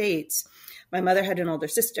United States, my mother had an older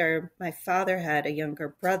sister. My father had a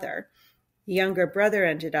younger brother. The younger brother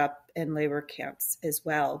ended up in labor camps as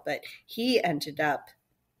well, but he ended up,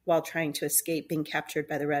 while trying to escape being captured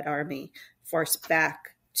by the Red Army, forced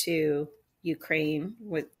back to Ukraine,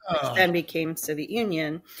 which then became Soviet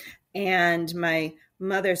Union. And my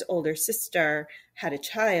mother's older sister had a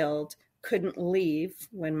child, couldn't leave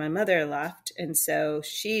when my mother left. And so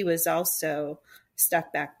she was also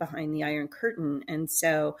stuck back behind the Iron Curtain. And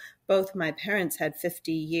so both my parents had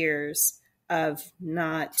 50 years of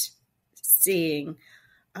not seeing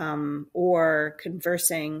or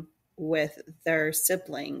conversing with their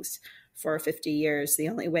siblings for 50 years. The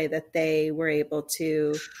only way that they were able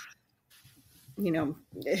to,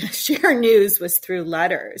 share news was through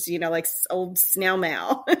letters, like old snail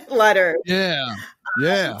mail letters.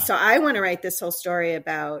 Yeah. So I want to write this whole story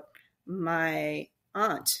about my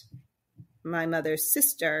aunt, my mother's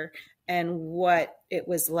sister, and what it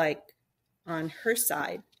was like on her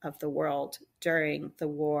side of the world during the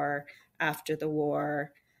war, after the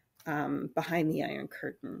war, behind the Iron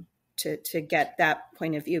Curtain, to get that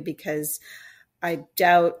point of view, because I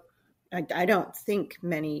don't think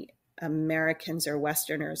many Americans or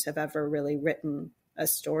Westerners have ever really written a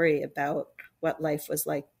story about what life was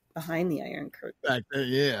like behind the Iron Curtain. Back there,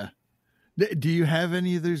 yeah. Do you have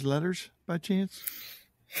any of those letters by chance?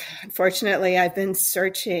 Unfortunately, I've been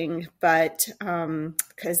searching, but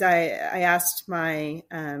because I asked my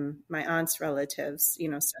aunt's relatives,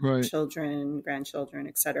 children, grandchildren,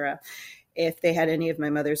 etc., if they had any of my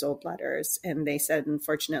mother's old letters, and they said,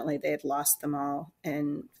 unfortunately, they had lost them all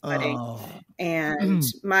in flooding. Oh. And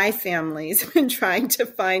my family's been trying to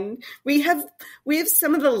find. We have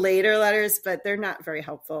some of the later letters, but they're not very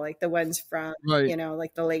helpful, like the ones from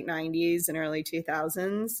like the late 90s and early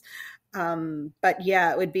 2000s. But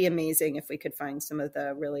yeah, it would be amazing if we could find some of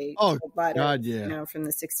the really old letters, from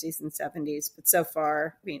the 60s and 70s. But so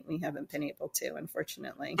far, we haven't been able to,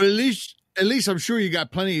 unfortunately. But at least I'm sure you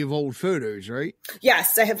got plenty of old photos, right?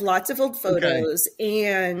 Yes, I have lots of old photos,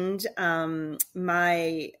 and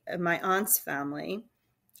my aunt's family.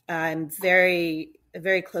 I'm very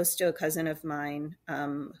close to a cousin of mine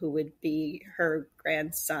who would be her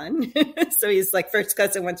grandson. So he's like first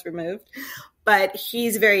cousin once removed. But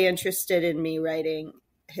he's very interested in me writing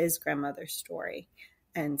his grandmother's story.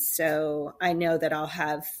 And so I know that I'll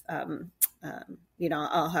have,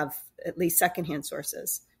 I'll have at least secondhand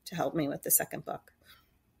sources to help me with the second book.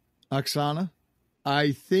 Oksana,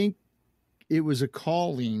 I think it was a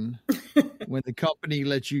calling when the company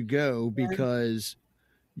let you go, because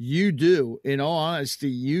you do, in all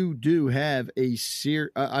honesty, you do have a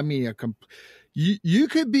you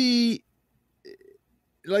could be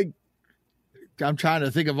like, I'm trying to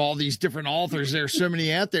think of all these different authors. There's so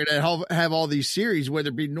many out there that have all these series, whether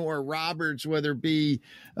it be Nora Roberts, whether it be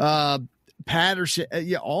Patterson,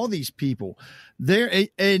 all these people there.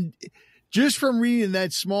 And just from reading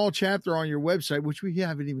that small chapter on your website, which we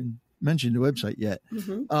haven't even mentioned the website yet,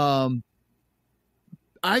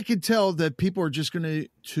 I could tell that people are just going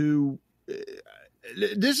to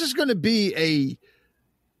this is going to be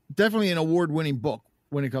definitely an award-winning book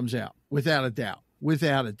when it comes out, without a doubt.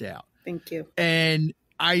 Thank you. And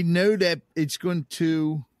I know that it's going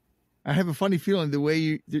to, I have a funny feeling the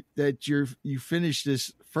way you finish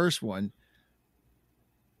this first one,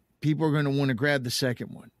 people are going to want to grab the second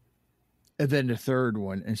one and then the third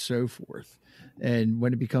one and so forth. And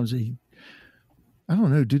when it becomes I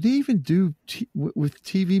don't know, do they even do with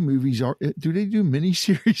TV movies? Do they do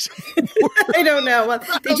miniseries? I don't know. Well,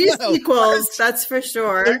 they do sequels, that's for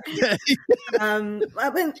sure. Okay.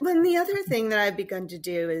 When the other thing that I've begun to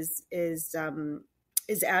do is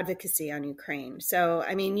advocacy on Ukraine. So,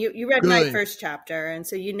 I mean, you read my first chapter, and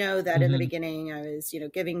so you know that in the beginning I was,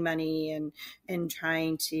 giving money and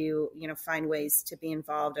trying to, find ways to be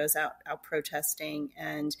involved. I was out protesting,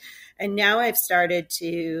 and now I've started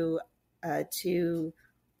to I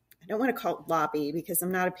don't want to call it lobby because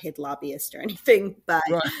I'm not a paid lobbyist or anything, but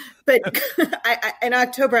in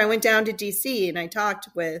October I went down to DC and I talked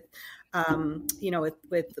with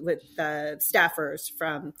staffers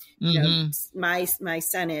from my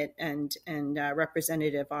Senate and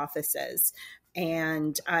representative offices.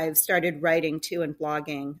 And I've started writing too and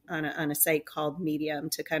blogging on a site called Medium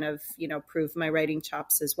to kind of, prove my writing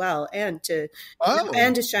chops as well, and to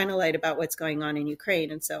shine a light about what's going on in Ukraine.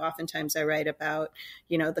 And so oftentimes I write about,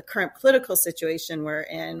 the current political situation we're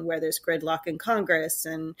in, where there's gridlock in Congress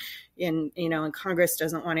and Congress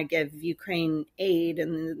doesn't want to give Ukraine aid,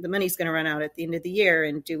 and the money's going to run out at the end of the year.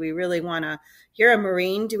 And do we really want to, you're a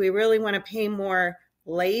Marine, do we really want to pay more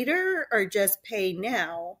later or just pay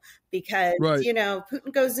now? Because,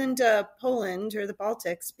 Putin goes into Poland or the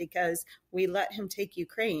Baltics because we let him take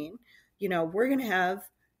Ukraine. We're going to have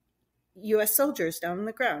U.S. soldiers down on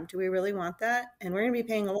the ground. Do we really want that? And we're going to be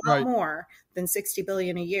paying a lot more than $60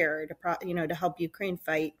 billion a year to help Ukraine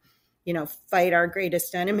fight our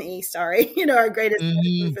greatest enemy. Our greatest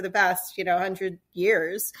enemy for the past, 100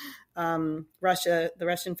 years. Russia, the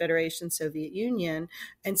Russian Federation, Soviet Union.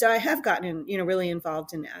 And so I have gotten, really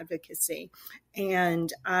involved in advocacy.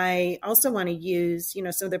 And I also want to use,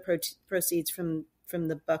 some of the proceeds from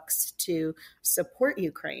the books to support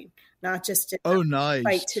Ukraine, not just to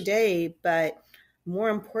fight today, but more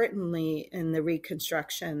importantly, in the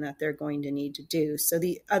reconstruction that they're going to need to do. So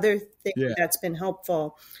the other thing that's been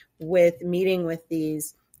helpful with meeting with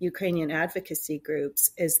these Ukrainian advocacy groups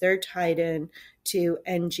is they're tied in to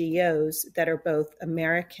NGOs that are both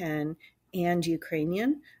American and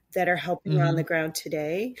Ukrainian that are helping on the ground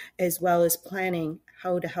today, as well as planning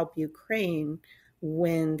how to help Ukraine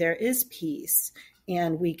when there is peace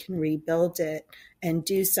and we can rebuild it and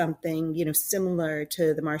do something, similar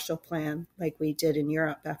to the Marshall Plan like we did in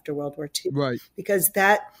Europe after World War II. Right. Because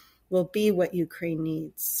that will be what Ukraine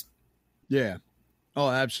needs. Yeah. Oh,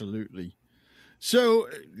 absolutely. So,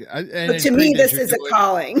 but to me, this is a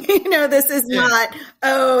calling. This is not,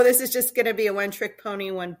 this is just going to be a one-trick pony,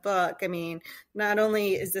 one book. I mean, not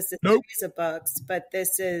only is this a series of books, but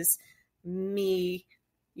this is me,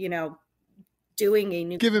 doing a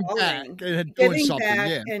new giving calling. back, doing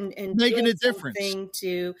something, and making a difference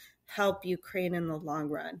to help Ukraine in the long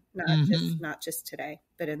run, not just today,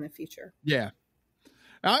 but in the future. Yeah.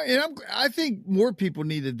 I think more people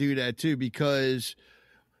need to do that too, because,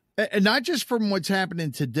 and not just from what's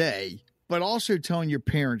happening today, but also telling your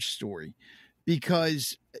parents' story,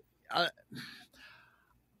 because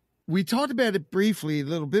we talked about it briefly a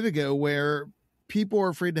little bit ago, where people are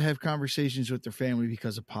afraid to have conversations with their family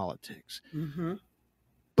because of politics. Mm-hmm.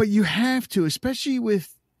 But you have to, especially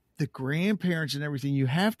with the grandparents and everything, you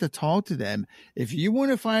have to talk to them. If you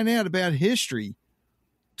want to find out about history,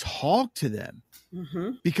 talk to them.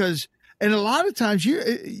 Mm-hmm. Because, and a lot of times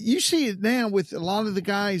you see it now with a lot of the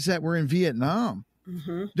guys that were in Vietnam.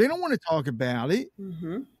 Mm-hmm. They don't want to talk about it,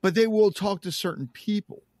 mm-hmm. but they will talk to certain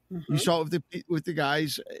people. Mm-hmm. You saw it with the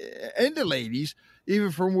guys and the ladies,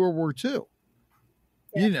 even from World War II.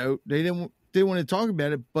 Yeah. You know, they didn't want to talk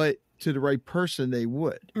about it, but to the right person, they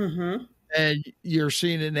would. Mm-hmm. And you're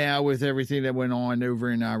seeing it now with everything that went on over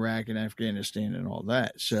in Iraq and Afghanistan and all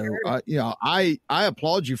that. So, Sure. you know, I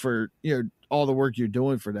applaud you for, you know, all the work you're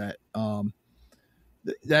doing for that.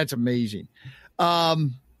 That's amazing.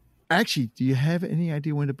 Actually, do you have any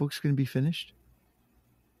idea when the book's going to be finished?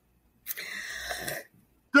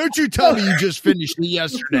 Don't you tell me you just finished it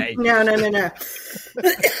yesterday. No.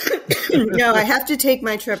 No, I have to take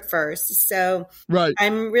my trip first. So right.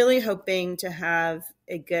 I'm really hoping to have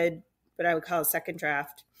a good, what I would call a second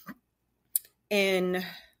draft in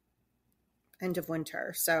end of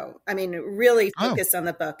winter. So, I mean, really focus on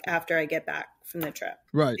the book after I get back from the trip.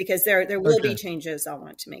 Right. Because there will be changes I'll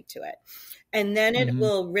want to make to it. And then it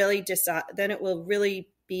will really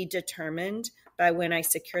be determined by when I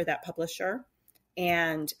secure that publisher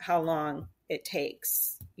and how long it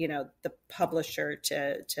takes, you know, the publisher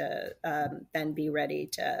to then be ready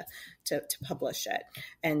to publish it.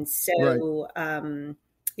 And so,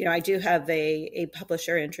 you know, I do have a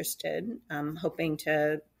publisher interested. I'm hoping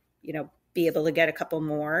to, you know, be able to get a couple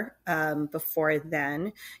more before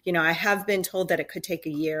then. You know, I have been told that it could take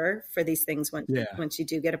a year for these things once you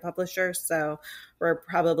do get a publisher. So we're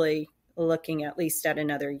probably looking at least at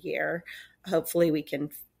another year. Hopefully we can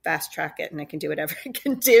fast track it and I can do whatever I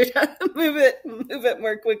can do to move it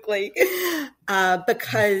more quickly.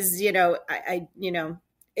 Because, you know, I you know,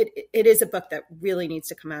 it is a book that really needs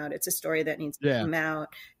to come out. It's a story that needs to come out,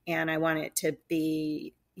 and I want it to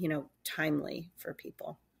be, you know, timely for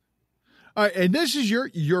people. All right, and this is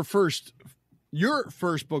your first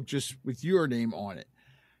book just with your name on it.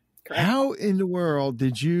 Correct. How in the world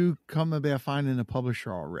did you come about finding a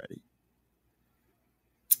publisher already?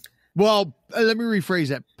 Well, let me rephrase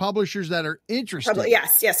that. Publishers that are interested.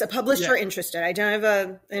 Yes. A publisher interested. I don't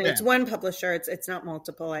have it's one publisher. It's not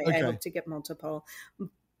multiple. I hope to get multiple.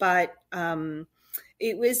 But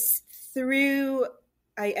it was through,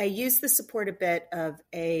 I used the support a bit of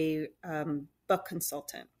a book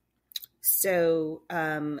consultant. So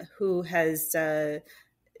who is a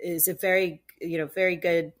very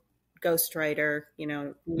good ghostwriter, you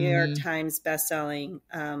know, New York Times bestselling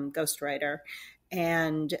ghostwriter.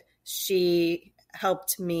 And she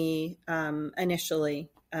helped me initially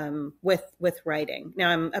with writing. Now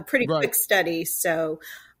I'm a pretty quick study, so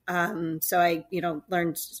I, you know,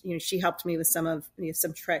 learned, you know, she helped me with some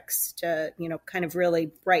tricks to, you know, kind of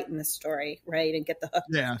really brighten the story, right, and get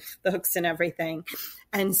the hooks and everything.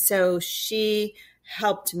 And so she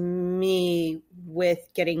helped me with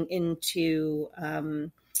getting into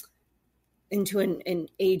an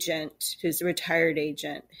agent who's a retired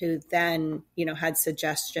agent, who then, you know, had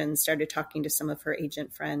suggestions, started talking to some of her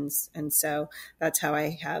agent friends. And so that's how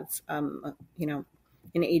I have, you know,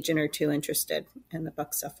 an agent or two interested in the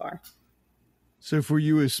book so far. So for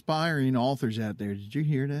you aspiring authors out there, did you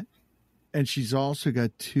hear that? And she's also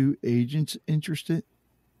got 2 agents interested.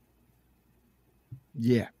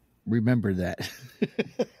 Yeah. Remember that.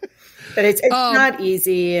 But it's not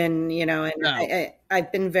easy. And, you know, and no.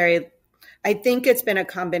 I've been I think it's been a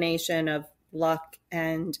combination of luck,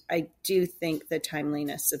 and I do think the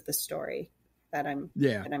timeliness of the story that I'm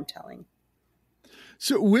telling.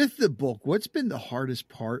 So with the book, what's been the hardest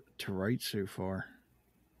part to write so far?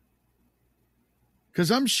 Because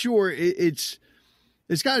I'm sure it's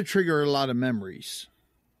got to trigger a lot of memories.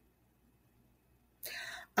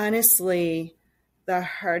 Honestly, the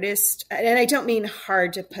hardest, and I don't mean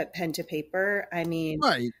hard to put pen to paper. I mean,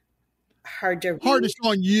 hard to read. Hardest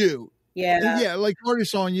on you. Yeah. Like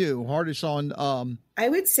hardest on you, hardest on. I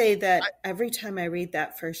would say that every time I read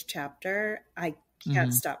that first chapter, I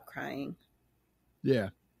can't stop crying. Yeah.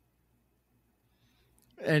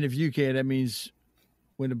 And if you can, that means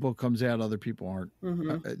when the book comes out, other people aren't.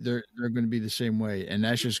 They're going to be the same way, and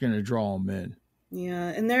that's just going to draw them in. Yeah,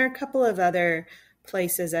 and there are a couple of other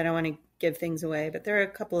places I don't want to give things away, but there are a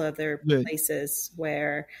couple other places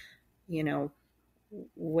where, the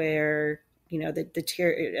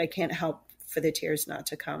tear, I can't help for the tears not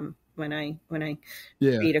to come when I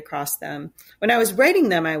read across them. When I was writing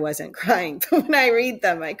them, I wasn't crying, but when I read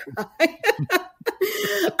them, I cry.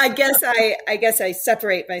 I guess I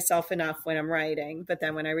separate myself enough when I'm writing, but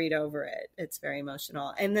then when I read over it, it's very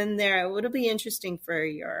emotional. And then what'll be interesting for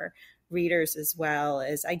your readers as well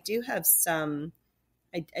is I do have some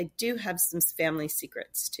family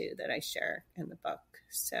secrets too that I share in the book.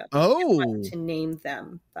 So I don't want to name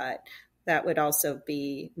them, but that would also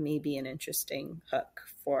be maybe an interesting hook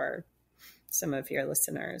for some of your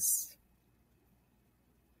listeners.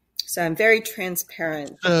 So I'm very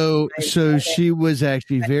transparent. So she was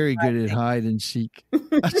actually very good at hide and seek.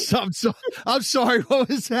 I'm sorry. What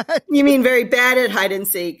was that? You mean very bad at hide and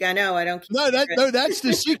seek? I know. I don't. No, that's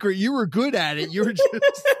the secret. You were good at it. You were just.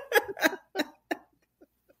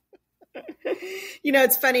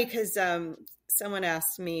 It's funny because someone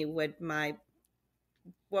asked me, what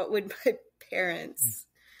would my parents,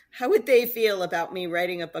 how would they feel about me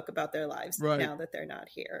writing a book about their lives now that they're not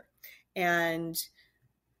here? And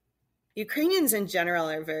Ukrainians in general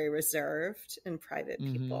are very reserved and private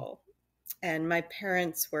people. And my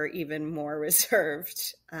parents were even more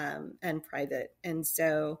reserved and private. And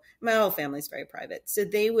so my whole family's very private. So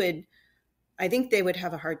I think they would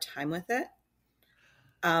have a hard time with it.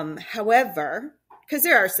 However, because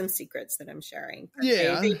there are some secrets that I'm sharing.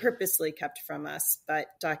 They purposely kept from us, but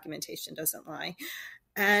documentation doesn't lie.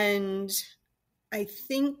 And I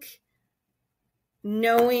think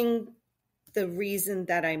knowing the reason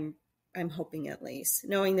that I'm hoping, at least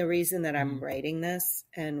knowing the reason that I'm writing this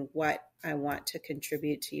and what I want to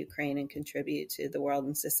contribute to Ukraine and contribute to the world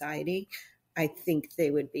and society, I think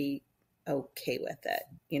they would be okay with it.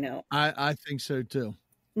 I think so too.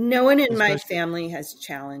 No one in my family has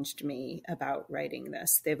challenged me about writing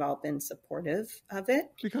this. They've all been supportive of it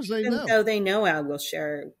because they know. Though they know I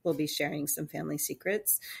will be sharing some family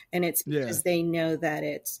secrets, and it's because they know that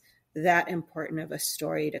it's that important of a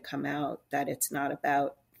story to come out, that it's not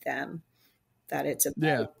about them, that it's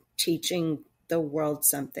about teaching the world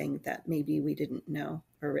something that maybe we didn't know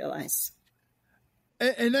or realize.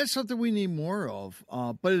 And that's something we need more of.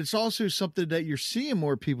 But it's also something that you're seeing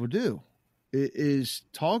more people do is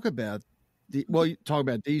talk about talk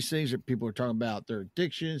about these things that people are talking about their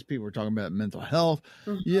addictions. People are talking about mental health.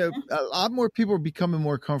 A lot more people are becoming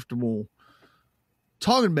more comfortable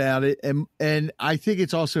talking about it. And I think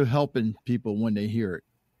it's also helping people when they hear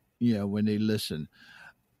it, when they listen.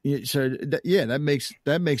 So that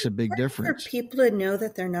makes a big difference for people to know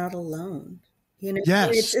that they're not alone.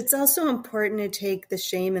 Yes. It's also important to take the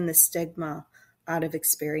shame and the stigma out of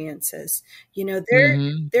experiences.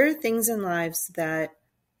 There are things in lives that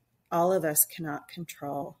all of us cannot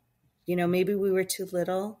control. Maybe we were too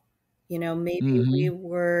little, maybe we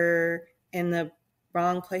were in the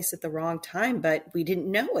wrong place at the wrong time, but we didn't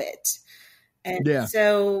know it. And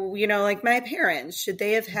so, like my parents, should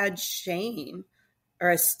they have had shame or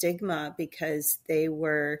a stigma because they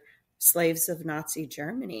were slaves of Nazi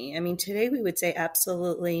Germany? I mean, today we would say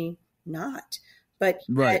absolutely not. But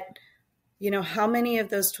how many of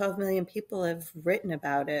those 12 million people have written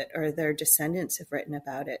about it or their descendants have written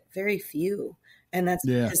about it? Very few. And that's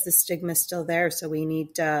because the stigma is still there. So we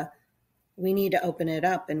need to open it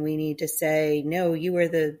up and we need to say, no, you were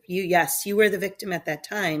the victim at that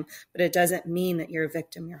time, but it doesn't mean that you're a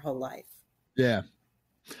victim your whole life. Yeah.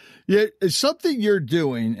 Yeah, it's something you're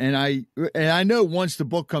doing, and I know once the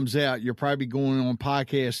book comes out, you're probably going on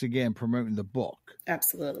podcasts again promoting the book.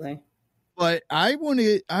 Absolutely. But I want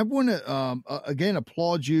to again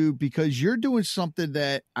applaud you because you're doing something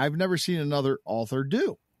that I've never seen another author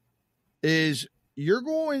do. Is you're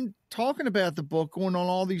talking about the book, going on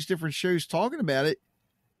all these different shows talking about it,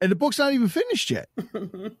 and the book's not even finished yet.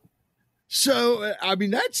 So I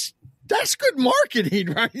mean that's good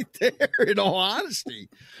marketing right there, in all honesty.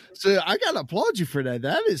 So I got to applaud you for that.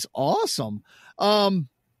 That is awesome. I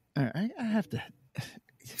have to.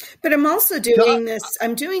 But I'm also doing this.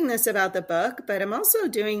 I'm doing this about the book, but I'm also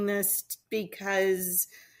doing this because,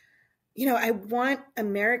 I want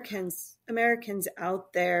Americans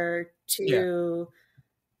out there to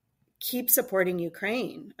keep supporting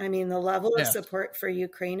Ukraine. I mean, the level of support for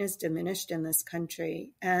Ukraine is diminished in this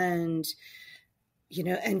country, and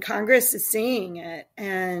and Congress is seeing it.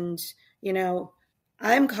 And,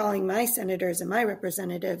 I'm calling my senators and my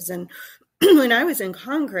representatives. And when I was in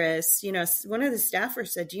Congress, one of the staffers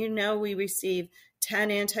said, we receive 10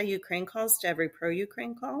 anti-Ukraine calls to every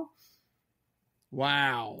pro-Ukraine call.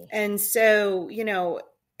 Wow. And so,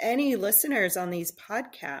 any listeners on these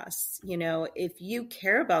podcasts, if you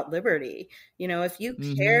care about liberty, if you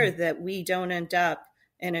care that we don't end up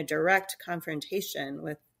in a direct confrontation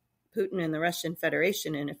with Putin and the Russian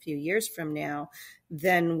Federation in a few years from now,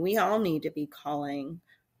 then we all need to be calling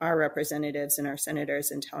our representatives and our senators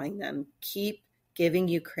and telling them, keep giving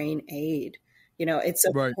Ukraine aid. It's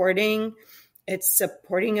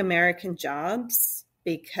supporting American jobs,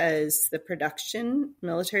 because the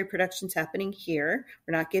military production's happening here.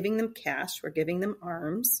 We're not giving them cash, we're giving them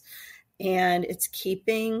arms, and it's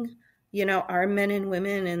keeping, our men and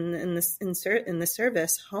women in the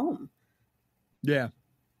service home. Yeah.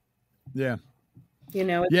 Yeah. It's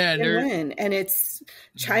a win. And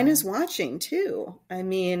China's watching too. I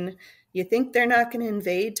mean, you think they're not going to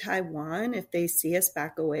invade Taiwan if they see us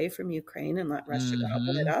back away from Ukraine and let Russia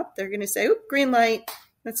gobble it up? They're going to say, green light,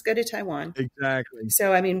 let's go to Taiwan. Exactly.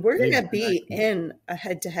 So, I mean, we're going to be in a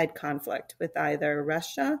head-to-head conflict with either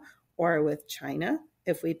Russia or with China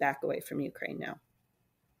if we back away from Ukraine now.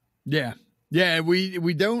 Yeah. Yeah.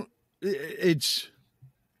 We don't,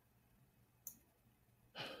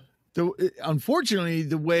 unfortunately,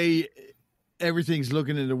 the way everything's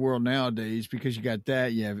looking in the world nowadays, because you got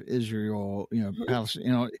that, you have Israel,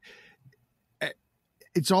 Palestine,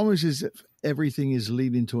 it's almost as if everything is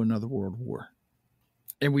leading to another world war.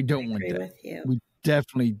 And we don't want that. With you. We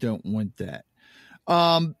definitely don't want that.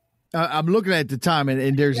 I'm looking at the time,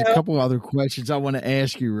 and there's a couple other questions I want to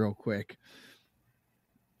ask you real quick.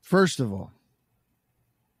 First of all,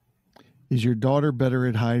 is your daughter better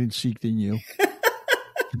at hide and seek than you?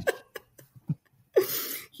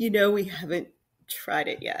 We haven't tried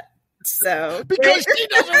it yet. So because she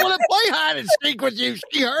doesn't want to play hide and seek with you.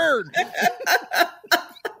 She heard.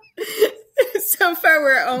 So far,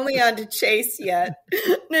 we're only on to chase yet.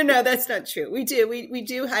 No, that's not true. We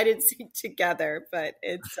do hide and seek together, but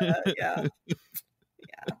it's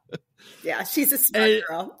yeah. She's a smart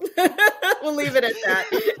girl. We'll leave it at that.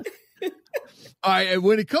 All right. And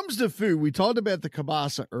when it comes to food, we talked about the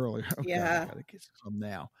kielbasa earlier. Okay, yeah. I gotta get some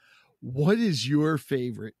now. What is your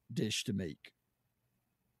favorite dish to make?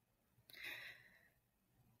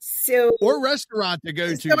 Or restaurant to go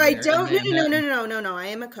to? So I don't. No. I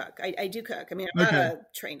am a cook. I do cook. I mean, I'm not a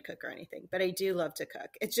trained cook or anything, but I do love to cook.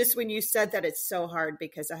 It's just when you said that, it's so hard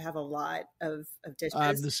because I have a lot of dishes.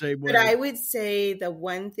 I'm the same way. But I would say the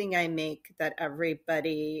one thing I make that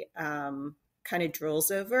everybody kind of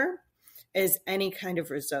drools over is any kind of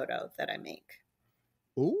risotto that I make.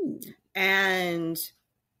 Ooh. And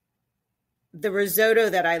the risotto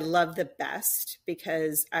that I love the best,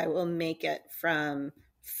 because I will make it from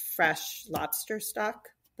fresh lobster stock,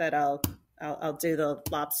 that I'll do the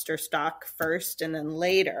lobster stock first, and then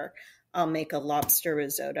later I'll make a lobster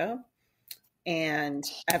risotto, and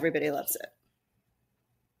everybody loves it.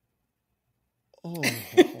 Oh,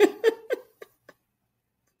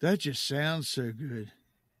 that just sounds so good.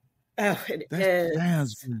 Oh, it is.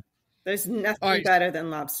 Sounds good. There's nothing better than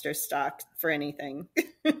lobster stock for anything.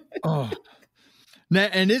 Oh, now,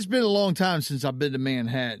 and it's been a long time since I've been to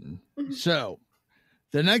Manhattan. So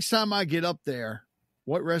the next time I get up there,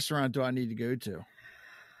 what restaurant do I need to go to?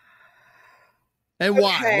 And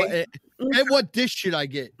why? And what dish should I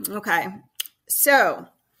get? Okay. So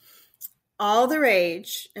all the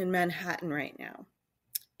rage in Manhattan right now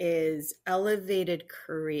is elevated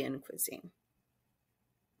Korean cuisine.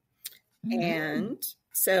 Mm-hmm. And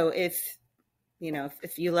so if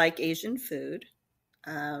you like Asian food,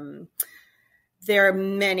 there are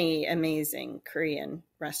many amazing Korean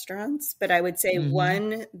restaurants, but I would say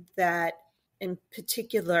one that in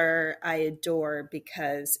particular I adore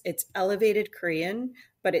because it's elevated Korean,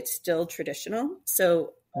 but it's still traditional.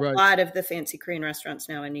 So a lot of the fancy Korean restaurants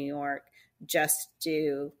now in New York just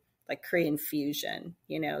do like Korean fusion,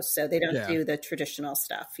 so they don't do the traditional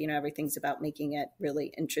stuff. Everything's about making it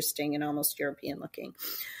really interesting and almost European looking.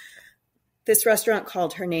 This restaurant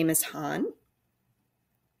called Her Name is Han.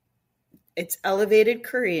 It's elevated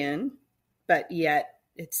Korean, but yet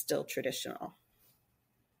it's still traditional.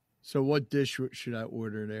 So what dish should I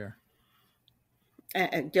order there?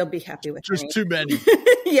 And you'll be happy with just too many.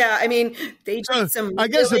 Yeah, I mean, they do some. I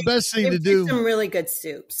guess the best thing to do some really good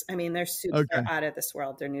soups. I mean, their soups are out of this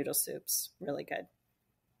world. Their noodle soups, really good.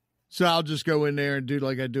 So I'll just go in there and do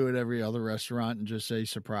like I do at every other restaurant and just say,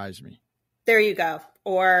 "Surprise me." There you go.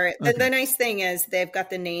 Or the nice thing is they've got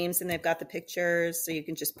the names and they've got the pictures, so you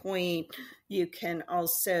can just point. You can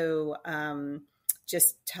also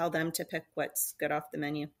just tell them to pick what's good off the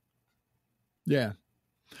menu. Yeah.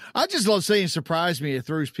 I just love saying surprise me. It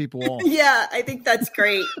throws people off. Yeah, I think that's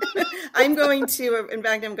great. I'm going to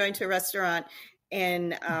a restaurant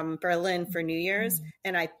in Berlin for New Year's,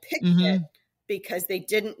 and I picked it because they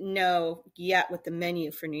didn't know yet what the menu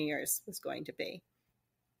for New Year's was going to be.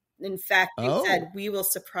 In fact, they said, we will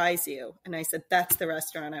surprise you. And I said, that's the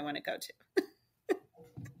restaurant I want to go to.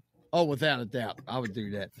 Oh, without a doubt. I would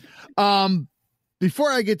do that. Before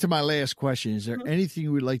I get to my last question, is there anything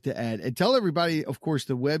you would like to add? And tell everybody, of course,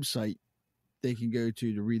 the website they can go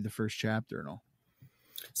to read the first chapter and all.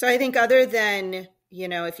 So I think other than,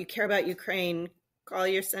 if you care about Ukraine, call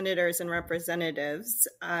your senators and representatives.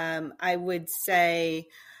 I would say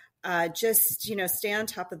just, stay on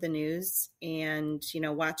top of the news and,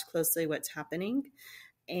 watch closely what's happening.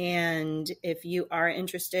 And if you are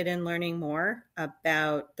interested in learning more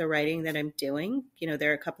about the writing that I'm doing,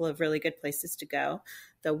 there are a couple of really good places to go.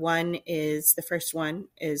 The first one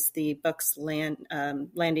is the book's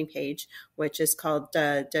landing page, which is called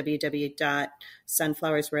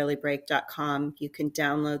www.sunflowersrarelybreak.com. You can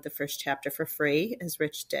download the first chapter for free, as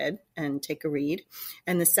Rich did, and take a read.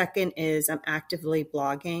 And the second is I'm actively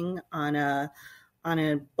blogging on a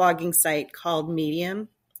blogging site called Medium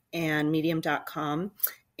and medium.com.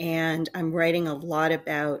 And I'm writing a lot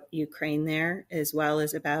about Ukraine there, as well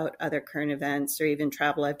as about other current events or even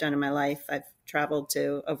travel I've done in my life. I've traveled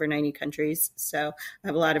to over 90 countries, so I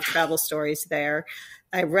have a lot of travel stories there.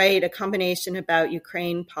 I write a combination about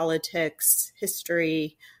Ukraine, politics,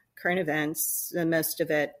 history, current events, most of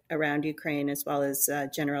it around Ukraine, as well as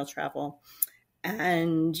general travel.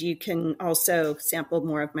 And you can also sample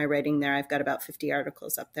more of my writing there. I've got about 50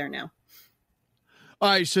 articles up there now. All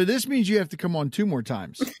right, so this means you have to come on 2 more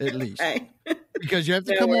times at least, Right. Because you have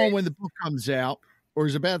to come on when the book comes out or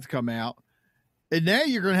is about to come out, and now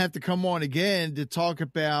you're going to have to come on again to talk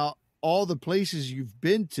about all the places you've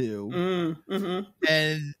been to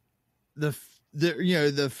and the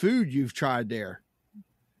food you've tried there.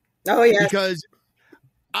 Oh yeah, because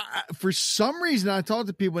for some reason I talk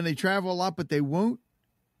to people when they travel a lot, but they won't.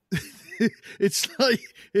 It's like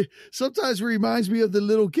sometimes it reminds me of the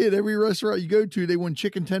little kid. Every restaurant you go to, they want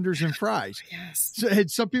chicken tenders and fries. Yes. So,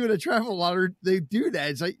 and some people that travel a lot, they do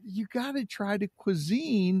that. It's like, you got to try the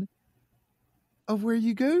cuisine of where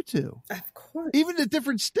you go to. Of course. Even the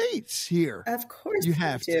different states here. Of course you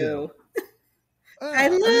have to. I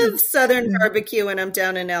love Southern barbecue when I'm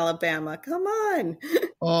down in Alabama. Come on.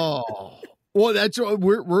 Oh, well, that's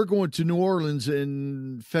we're going to New Orleans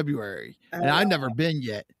in February, and I've never been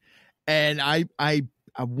yet. And I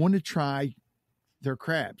want to try their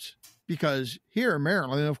crabs, because here in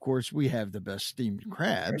Maryland, of course, we have the best steamed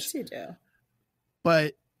crabs. Of course you do.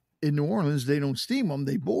 But in New Orleans, they don't steam them;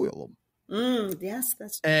 they boil them. Yes,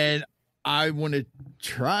 that's true. And I want to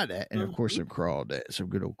try that, and of course, some crawdads, some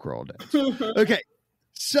good old crawdads. Okay,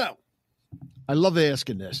 so I love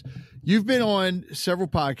asking this. You've been on several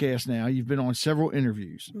podcasts now. You've been on several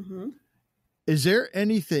interviews. Is there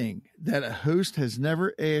anything that a host has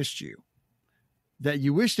never asked you that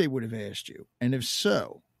you wish they would have asked you? And if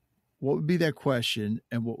so, what would be that question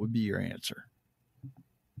and what would be your answer?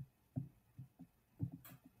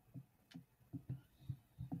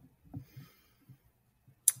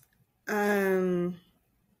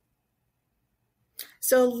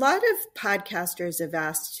 So a lot of podcasters have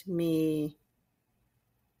asked me,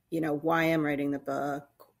 why I'm writing the book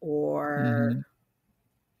or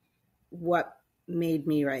what made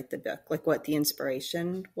me write the book, like what the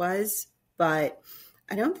inspiration was. But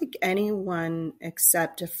I don't think anyone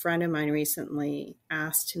except a friend of mine recently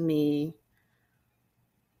asked me,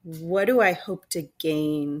 what do I hope to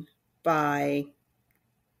gain by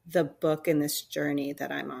the book and this journey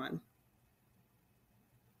that I'm on?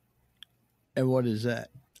 And what is that?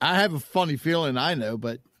 I have a funny feeling I know,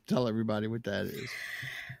 but tell everybody what that is.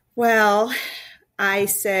 Well, I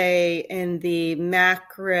say in the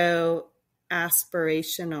macro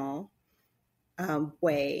aspirational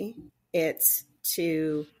way, it's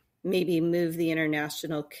to maybe move the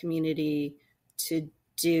international community to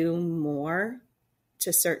do more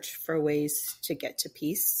to search for ways to get to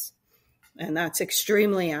peace. And that's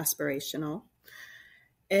extremely aspirational.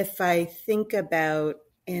 If I think about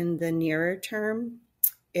in the nearer term,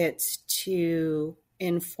 it's to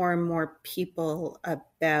inform more people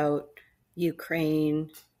about Ukrainian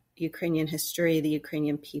history, the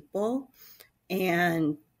Ukrainian people,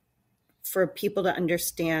 and for people to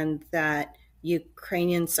understand that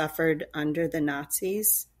Ukrainians suffered under the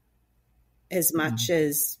Nazis as much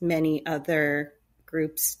as many other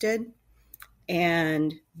groups did,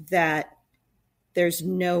 and that there's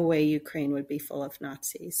no way Ukraine would be full of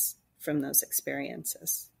Nazis from those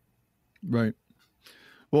experiences. Right.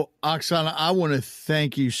 Well, Oksana, I want to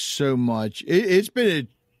thank you so much. It's been a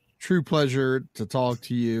true pleasure to talk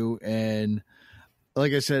to you. And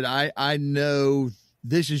like I said, I know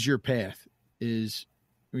this is your path, is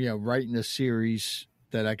writing a series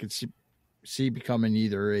that I could see becoming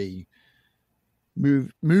either a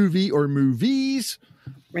movie or movies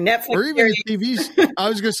or Netflix or even series. a TVs. I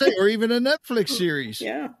was going to say, or even a Netflix series.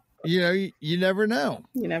 Yeah. You never know.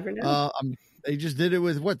 You never know. They just did it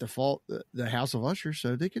with the House of Usher,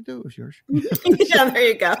 so they could do it with yours. Yeah, there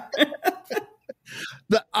you go.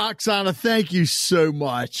 The Oksana, thank you so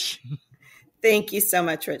much. Thank you so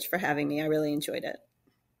much, Rich, for having me. I really enjoyed it.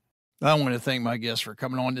 I want to thank my guests for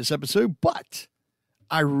coming on this episode, but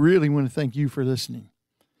I really want to thank you for listening.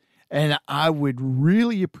 And I would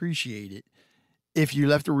really appreciate it if you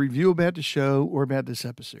left a review about the show or about this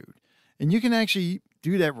episode. And you can actually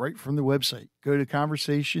do that right from the website. Go to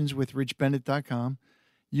conversationswithrichbennett.com.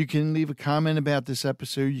 You can leave a comment about this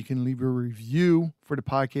episode. You can leave a review for the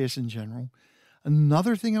podcast in general.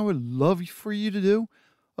 Another thing I would love for you to do,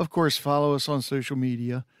 of course, follow us on social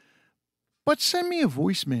media, but send me a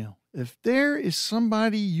voicemail. If there is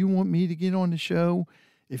somebody you want me to get on the show,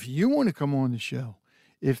 if you want to come on the show,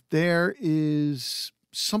 if there is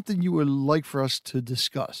something you would like for us to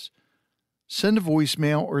discuss, send a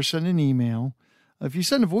voicemail or send an email. If you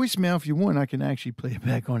send a voicemail, if you want, I can actually play it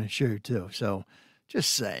back on the show too. So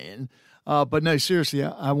just saying. But no, seriously,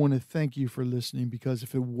 I want to thank you for listening, because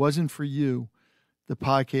if it wasn't for you, the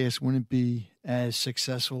podcast wouldn't be as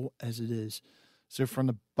successful as it is. So from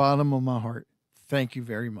the bottom of my heart, thank you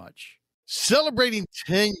very much. Celebrating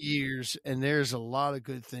 10 years, and there's a lot of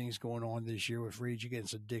good things going on this year with Rage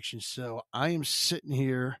Against Addiction. So I am sitting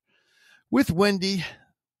here with Wendy,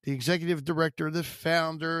 the executive director, the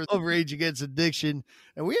founder of Rage Against Addiction,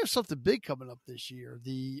 and we have something big coming up this year.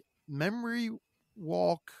 The Memory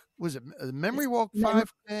Walk, was it the Memory Walk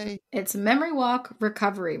 5K? It's Memory Walk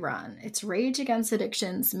Recovery Run. It's Rage Against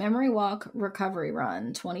Addiction's Memory Walk Recovery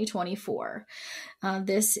Run 2024.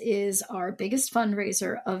 This is our biggest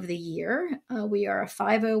fundraiser of the year. We are a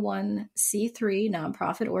 501c3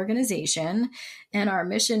 nonprofit organization, and our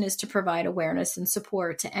mission is to provide awareness and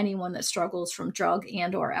support to anyone that struggles from drug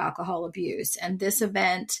and or alcohol abuse. And this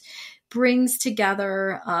event brings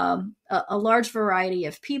together a large variety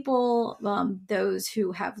of people, those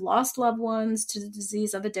who have lost loved ones to the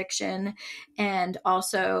disease of addiction, and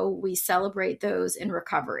also we celebrate those in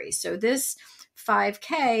recovery. So this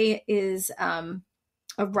 5K is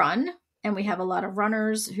a run, and we have a lot of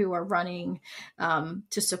runners who are running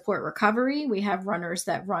to support recovery. We have runners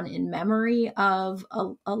that run in memory of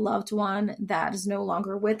a loved one that is no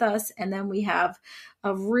longer with us. And then we have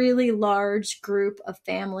a really large group of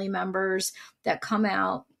family members that come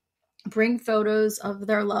out, bring photos of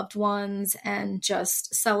their loved ones, and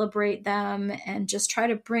just celebrate them and just try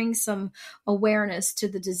to bring some awareness to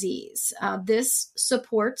the disease. This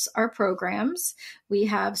supports our programs. We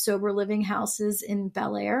have sober living houses in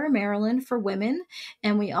Bel Air, Maryland for women.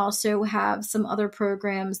 And we also have some other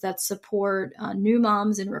programs that support new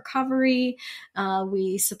moms in recovery.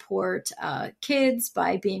 We support kids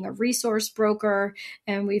by being a resource broker.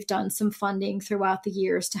 And we've done some funding throughout the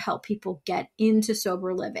years to help people get into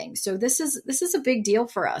sober living. So this is a big deal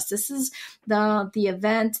for us. This is the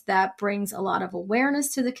event that brings a lot of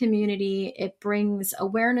awareness to the community. It brings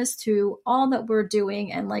awareness to all that we're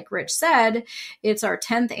doing. And like Rich said, it's our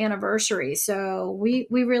 10th anniversary. So we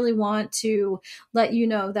really want to let you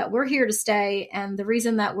know that we're here to stay. And the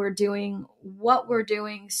reason that we're doing what we're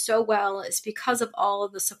doing so well is because of all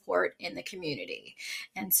of the support in the community.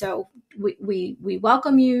 And so we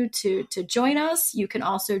welcome you to join us. You can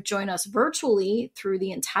also join us virtually through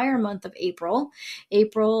the entire month of April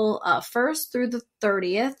 1st through the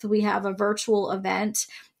 30th. We have a virtual event.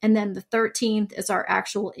 And then the 13th is our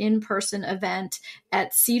actual in-person event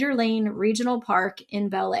at Cedar Lane Regional Park in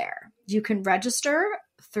Bel Air. You can register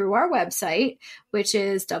through our website, which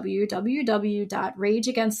is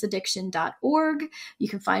www.rageagainstaddiction.org. You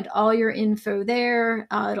can find all your info there.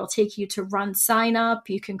 It'll take you to run sign up.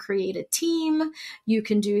 You can create a team. You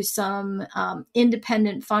can do some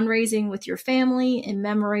independent fundraising with your family in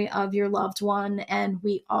memory of your loved one. And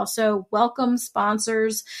we also welcome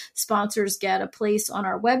sponsors. Sponsors get a place on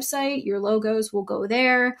our website. Your logos will go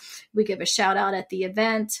there. We give a shout out at the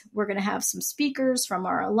event. We're going to have some speakers from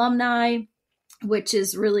our alumni, which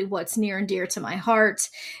is really what's near and dear to my heart.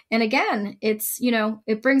 And again, it's,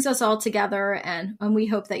 it brings us all together, and we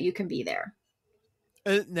hope that you can be there.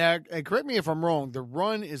 Now, correct me if I'm wrong, the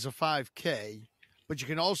run is a 5K, but you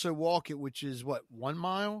can also walk it, which is what, 1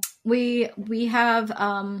 mile? We have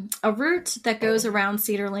a route that goes around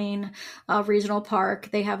Cedar Lane Regional Park.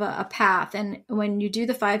 They have a path, and when you do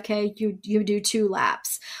the 5K, you do 2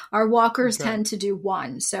 laps. Our walkers tend to do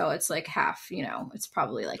 1, so it's like half. It's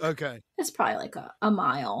probably like it's probably like a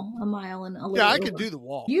mile and a little. Yeah, I could do the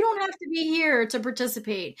walk. You don't have to be here to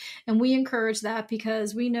participate, and we encourage that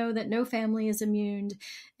because we know that no family is immune,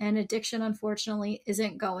 and addiction, unfortunately,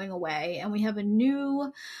 isn't going away. And we have a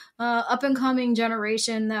new up and coming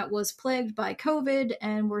generation that was plagued by COVID,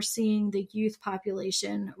 and we're seeing the youth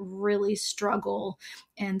population really struggle.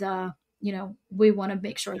 And, we want to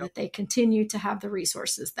make sure that they continue to have the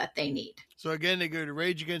resources that they need. So again, they go to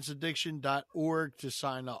rageagainstaddiction.org to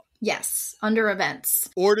sign up. Yes, under events.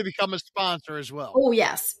 Or to become a sponsor as well. Oh,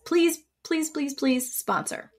 yes. Please, please, please, please sponsor.